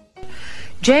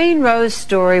 Jane Roe's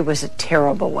story was a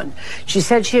terrible one. She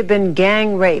said she had been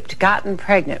gang raped, gotten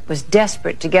pregnant, was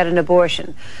desperate to get an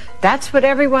abortion. That's what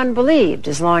everyone believed,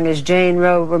 as long as Jane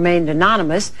Roe remained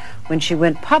anonymous. When she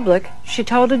went public, she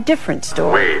told a different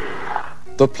story. Wade.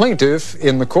 The plaintiff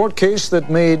in the court case that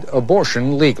made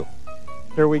abortion legal.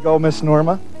 Here we go, Miss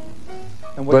Norma.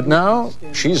 But now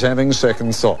she's having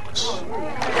second thoughts.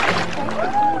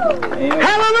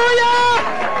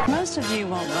 Hallelujah! Most of you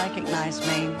won't recognize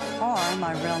me or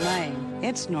my real name.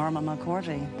 It's Norma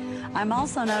McCourty. I'm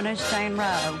also known as Jane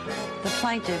Roe, the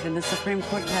plaintiff in the Supreme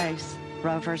Court case,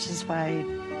 Roe v. Wade,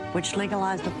 which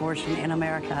legalized abortion in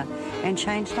America and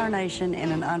changed our nation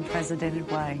in an unprecedented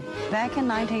way. Back in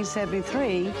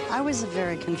 1973, I was a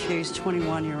very confused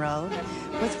 21-year-old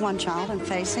with 1 child and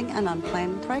facing an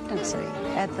unplanned pregnancy.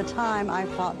 At the time, I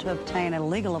fought to obtain a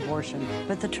legal abortion,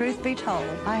 but the truth be told,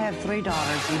 I have 3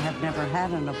 daughters and have never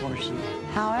had an abortion.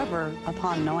 However,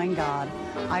 upon knowing God,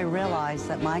 I realized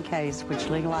that my case, which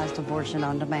legalized abortion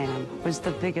on demand, was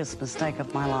the biggest mistake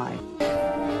of my life.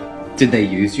 Did they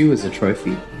use you as a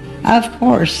trophy? Of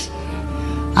course.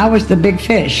 I was the big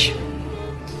fish.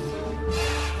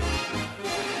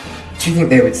 Do you think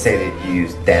they would say that you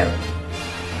used them?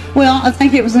 Well, I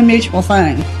think it was a mutual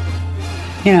thing.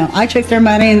 You know, I took their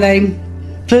money and they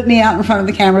put me out in front of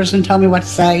the cameras and told me what to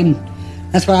say, and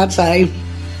that's what I'd say.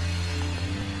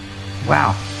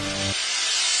 Wow.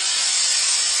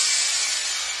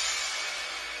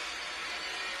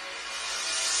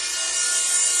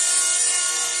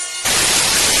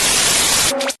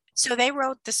 So they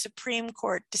wrote the Supreme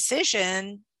Court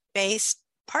decision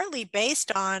partly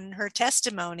based on her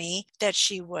testimony that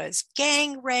she was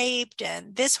gang raped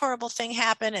and this horrible thing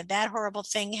happened and that horrible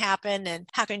thing happened, and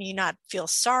how can you not feel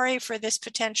sorry for this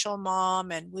potential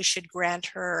mom, and we should grant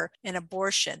her an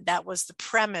abortion. That was the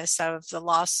premise of the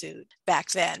lawsuit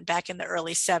back then, back in the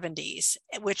early 70s,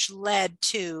 which led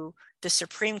to the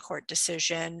Supreme Court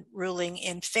decision ruling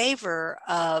in favor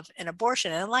of an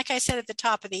abortion. And like I said at the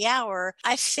top of the hour,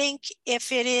 I think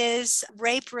if it is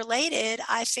rape related,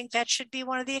 I think that should be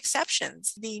one of the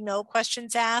exceptions, the no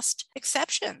questions asked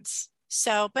exceptions.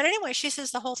 So, but anyway, she says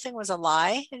the whole thing was a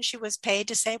lie and she was paid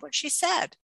to say what she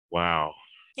said. Wow.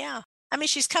 Yeah. I mean,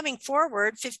 she's coming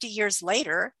forward 50 years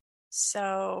later.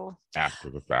 So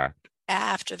After the fact,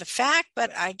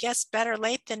 but I guess better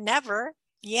late than never.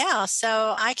 Yeah,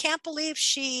 so I can't believe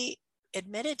she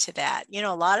admitted to that. You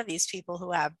know, a lot of these people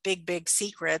who have big, big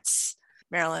secrets,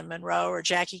 Marilyn Monroe or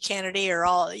Jackie Kennedy or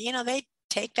all, you know, they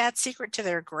take that secret to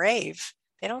their grave.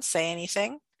 They don't say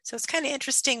anything. So it's kind of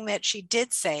interesting that she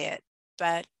did say it,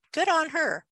 but good on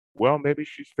her. well, maybe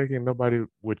she's thinking nobody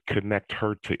would connect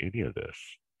her to any of this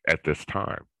at this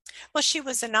time. Well, she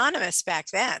was anonymous back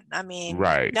then. I mean,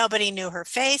 Right. nobody knew her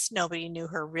face. Nobody knew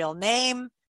her real name.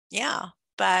 Yeah,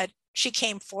 but she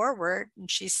came forward and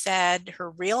she said her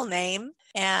real name.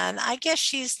 And I guess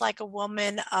she's like a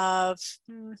woman of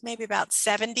maybe about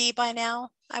 70 by now,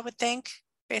 I would think,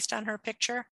 based on her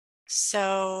picture.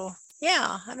 So,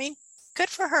 yeah, I mean, good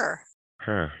for her.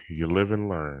 Huh. You live and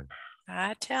learn.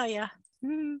 I tell you.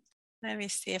 Let me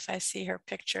see if I see her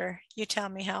picture. You tell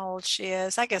me how old she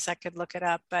is. I guess I could look it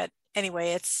up, but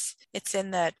anyway, it's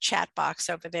in the chat box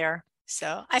over there.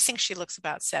 So I think she looks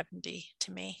about 70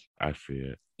 to me. I see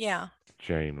it. Yeah.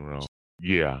 Jane Roe.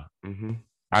 Yeah.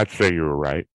 I'd say you were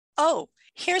right. Oh,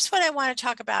 here's what I want to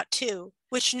talk about too,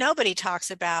 which nobody talks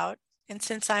about. And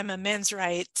since I'm a men's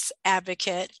rights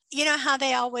advocate, you know how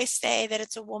they always say that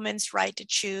it's a woman's right to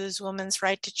choose, woman's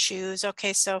right to choose.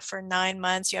 Okay, so for 9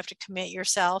 months, you have to commit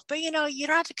yourself. But, you know, you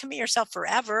don't have to commit yourself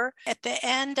forever. At the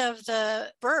end of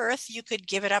the birth, you could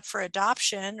give it up for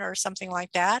adoption or something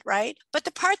like that, right? But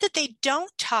the part that they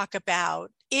don't talk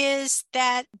about is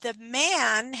that the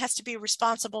man has to be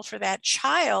responsible for that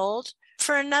child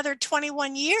for another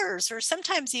 21 years, or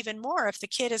sometimes even more. If the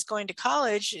kid is going to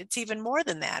college, it's even more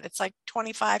than that. It's like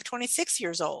 25, 26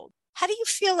 years old. How do you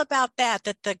feel about that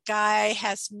the guy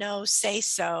has no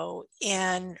say-so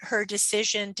in her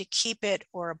decision to keep it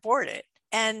or abort it?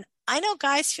 And I know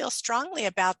guys feel strongly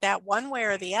about that one way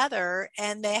or the other,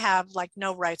 and they have like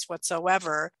no rights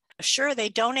whatsoever. Sure, they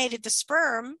donated the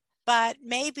sperm, but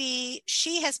maybe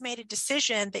she has made a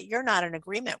decision that you're not in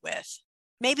agreement with.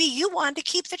 Maybe you want to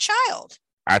keep the child.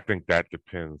 I think that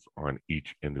depends on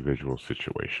each individual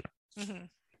situation. Mm-hmm.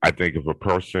 I think if a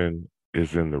person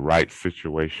is in the right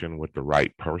situation with the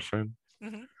right person,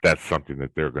 Mm-hmm. that's something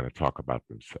that they're going to talk about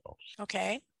themselves.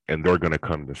 Okay. And they're going to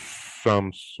come to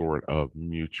some sort of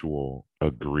mutual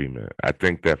agreement. I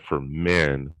think that for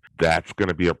men, that's going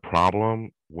to be a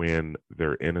problem when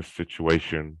they're in a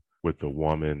situation with a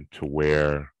woman to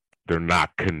where they're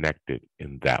not connected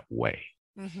in that way.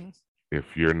 Mm-hmm. If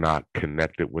you're not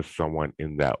connected with someone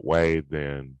in that way,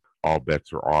 then all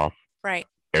bets are off. Right.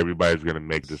 Everybody's going to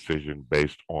make a decision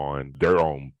based on their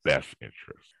own best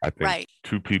interest. I think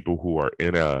two people who are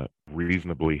in a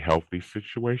reasonably healthy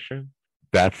situation,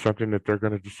 that's something that they're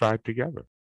going to decide together.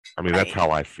 I mean, that's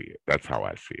how I see it. That's how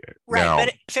I see it. Right. Now,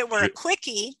 but if it were a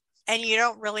quickie and you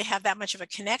don't really have that much of a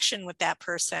connection with that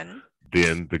person,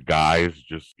 then the guy is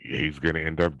just, he's going to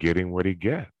end up getting what he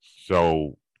gets.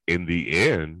 So in the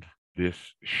end, this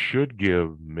should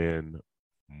give men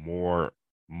more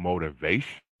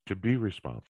motivation to be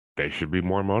responsible. They should be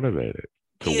more motivated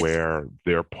to where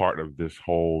they're part of this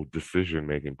whole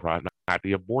decision-making process, not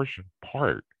the abortion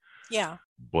part,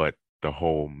 but the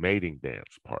whole mating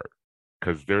dance part.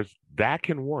 Because that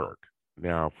can work.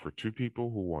 Now, for two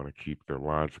people who want to keep their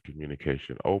lines of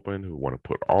communication open, who want to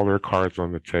put all their cards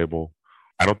on the table,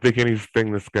 I don't think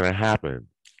anything that's going to happen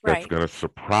that's going to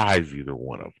surprise either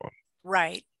one of them.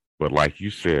 Right. But like you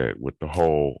said, with the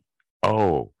whole,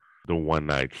 the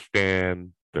one-night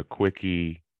stand, the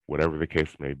quickie, whatever the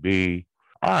case may be,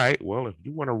 all right, well, if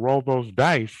you want to roll those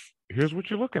dice, here's what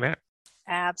you're looking at.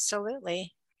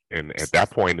 Absolutely. And at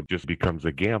that point, it just becomes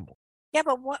a gamble. Yeah,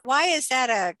 but why is that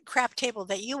a crap table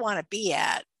that you want to be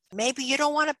at? Maybe you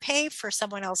don't want to pay for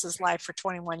someone else's life for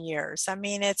 21 years. I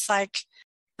mean, it's like,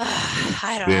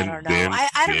 I don't know.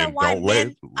 I don't know why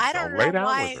men,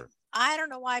 I don't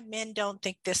know why men don't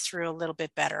think this through a little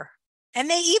bit better. And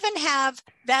they even have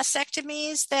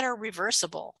vasectomies that are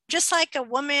reversible. Just like a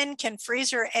woman can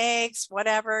freeze her eggs,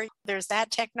 whatever, there's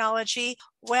that technology.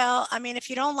 Well, I mean, if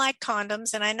you don't like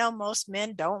condoms, and I know most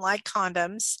men don't like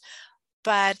condoms,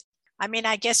 but I mean,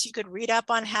 I guess you could read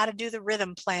up on how to do the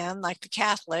rhythm plan like the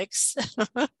Catholics,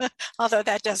 although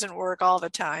that doesn't work all the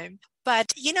time.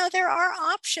 But, there are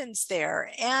options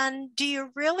there. And do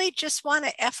you really just want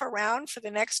to F around for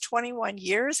the next 21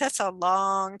 years? That's a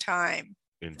long time.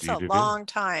 It's a long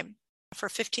time for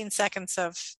 15 seconds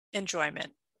of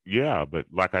enjoyment. Yeah, but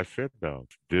like I said, though,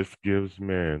 this gives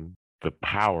men the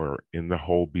power in the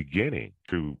whole beginning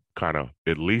to kind of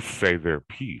at least say their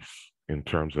piece in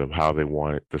terms of how they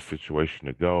want the situation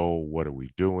to go. What are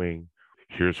we doing?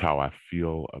 Here's how I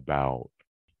feel about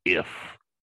if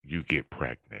you get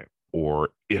pregnant or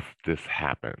if this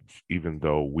happens, even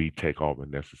though we take all the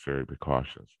necessary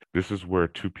precautions. This is where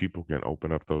two people can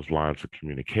open up those lines of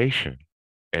communication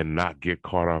and not get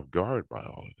caught off guard by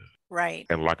all of this. Right.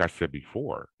 And like I said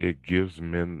before, it gives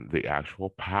men the actual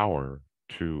power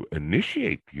to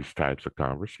initiate these types of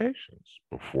conversations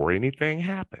before anything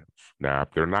happens. Now,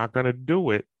 if they're not going to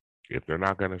do it, if they're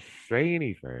not going to say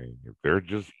anything, if they're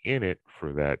just in it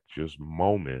for that just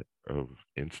moment of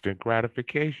instant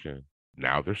gratification,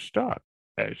 now they're stuck,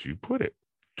 as you put it.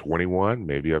 21,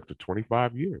 maybe up to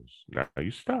 25 years. Now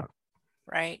you're stuck.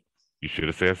 Right. You should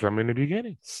have said something in the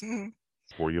beginning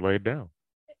before you laid down.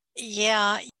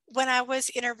 Yeah. When I was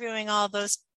interviewing all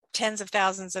those tens of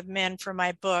thousands of men for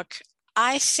my book,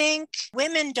 I think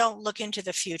women don't look into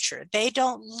the future. They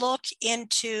don't look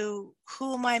into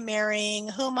who am I marrying,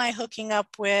 who am I hooking up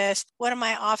with, what are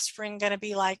my offspring going to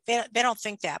be like. They don't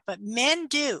think that, but men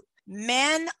do.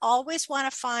 Men always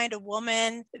want to find a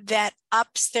woman that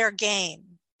ups their game.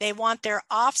 They want their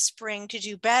offspring to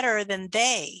do better than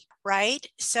they, right?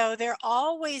 So they're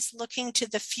always looking to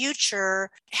the future.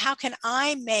 How can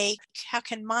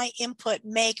my input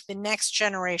make the next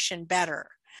generation better?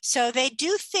 So they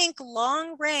do think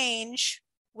long range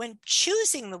when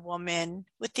choosing the woman,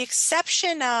 with the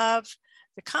exception of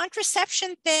the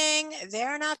contraception thing.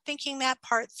 They're not thinking that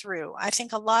part through. I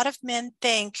think a lot of men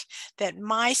think that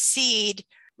my seed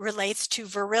relates to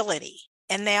virility,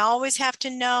 and they always have to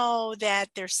know that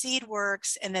their seed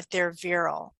works and that they're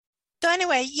virile. So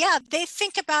anyway, yeah, they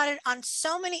think about it on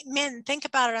so many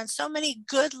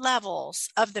good levels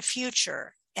of the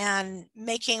future and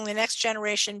making the next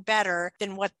generation better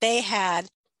than what they had.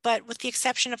 But with the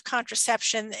exception of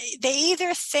contraception, they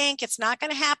either think it's not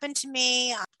going to happen to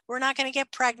me, we're not going to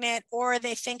get pregnant, or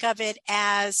they think of it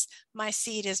as my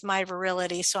seed is my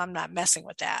virility, so I'm not messing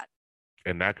with that.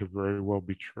 And that could very well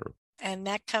be true. And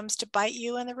that comes to bite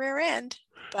you in the rear end.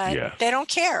 But Yes. they don't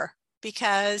care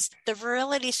because the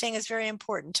virility thing is very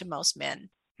important to most men.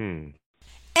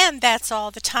 And that's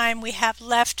all the time we have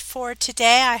left for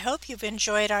today. I hope you've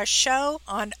enjoyed our show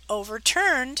on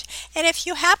Overturned. And if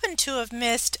you happen to have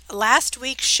missed last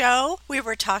week's show, we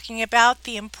were talking about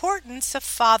the importance of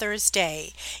Father's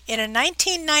Day. In a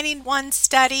 1991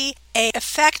 study, an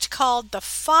effect called the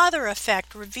father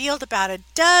effect revealed about a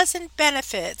dozen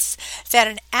benefits that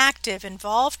an active,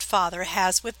 involved father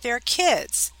has with their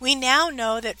kids. We now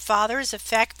know that fathers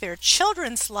affect their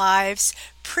children's lives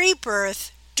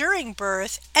pre-birth, during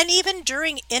birth, and even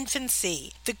during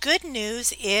infancy. The good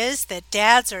news is that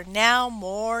dads are now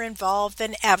more involved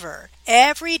than ever.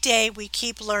 Every day we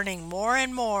keep learning more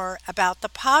and more about the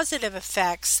positive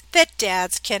effects that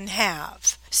dads can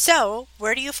have. So,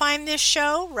 where do you find this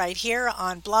show? Right here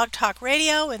on Blog Talk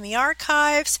Radio in the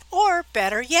archives, or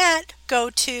better yet, go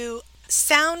to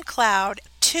SoundCloud,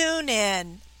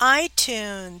 TuneIn,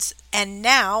 iTunes, and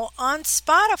now on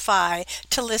Spotify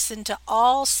to listen to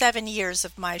all 7 years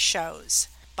of my shows.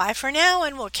 Bye for now,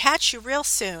 and we'll catch you real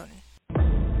soon.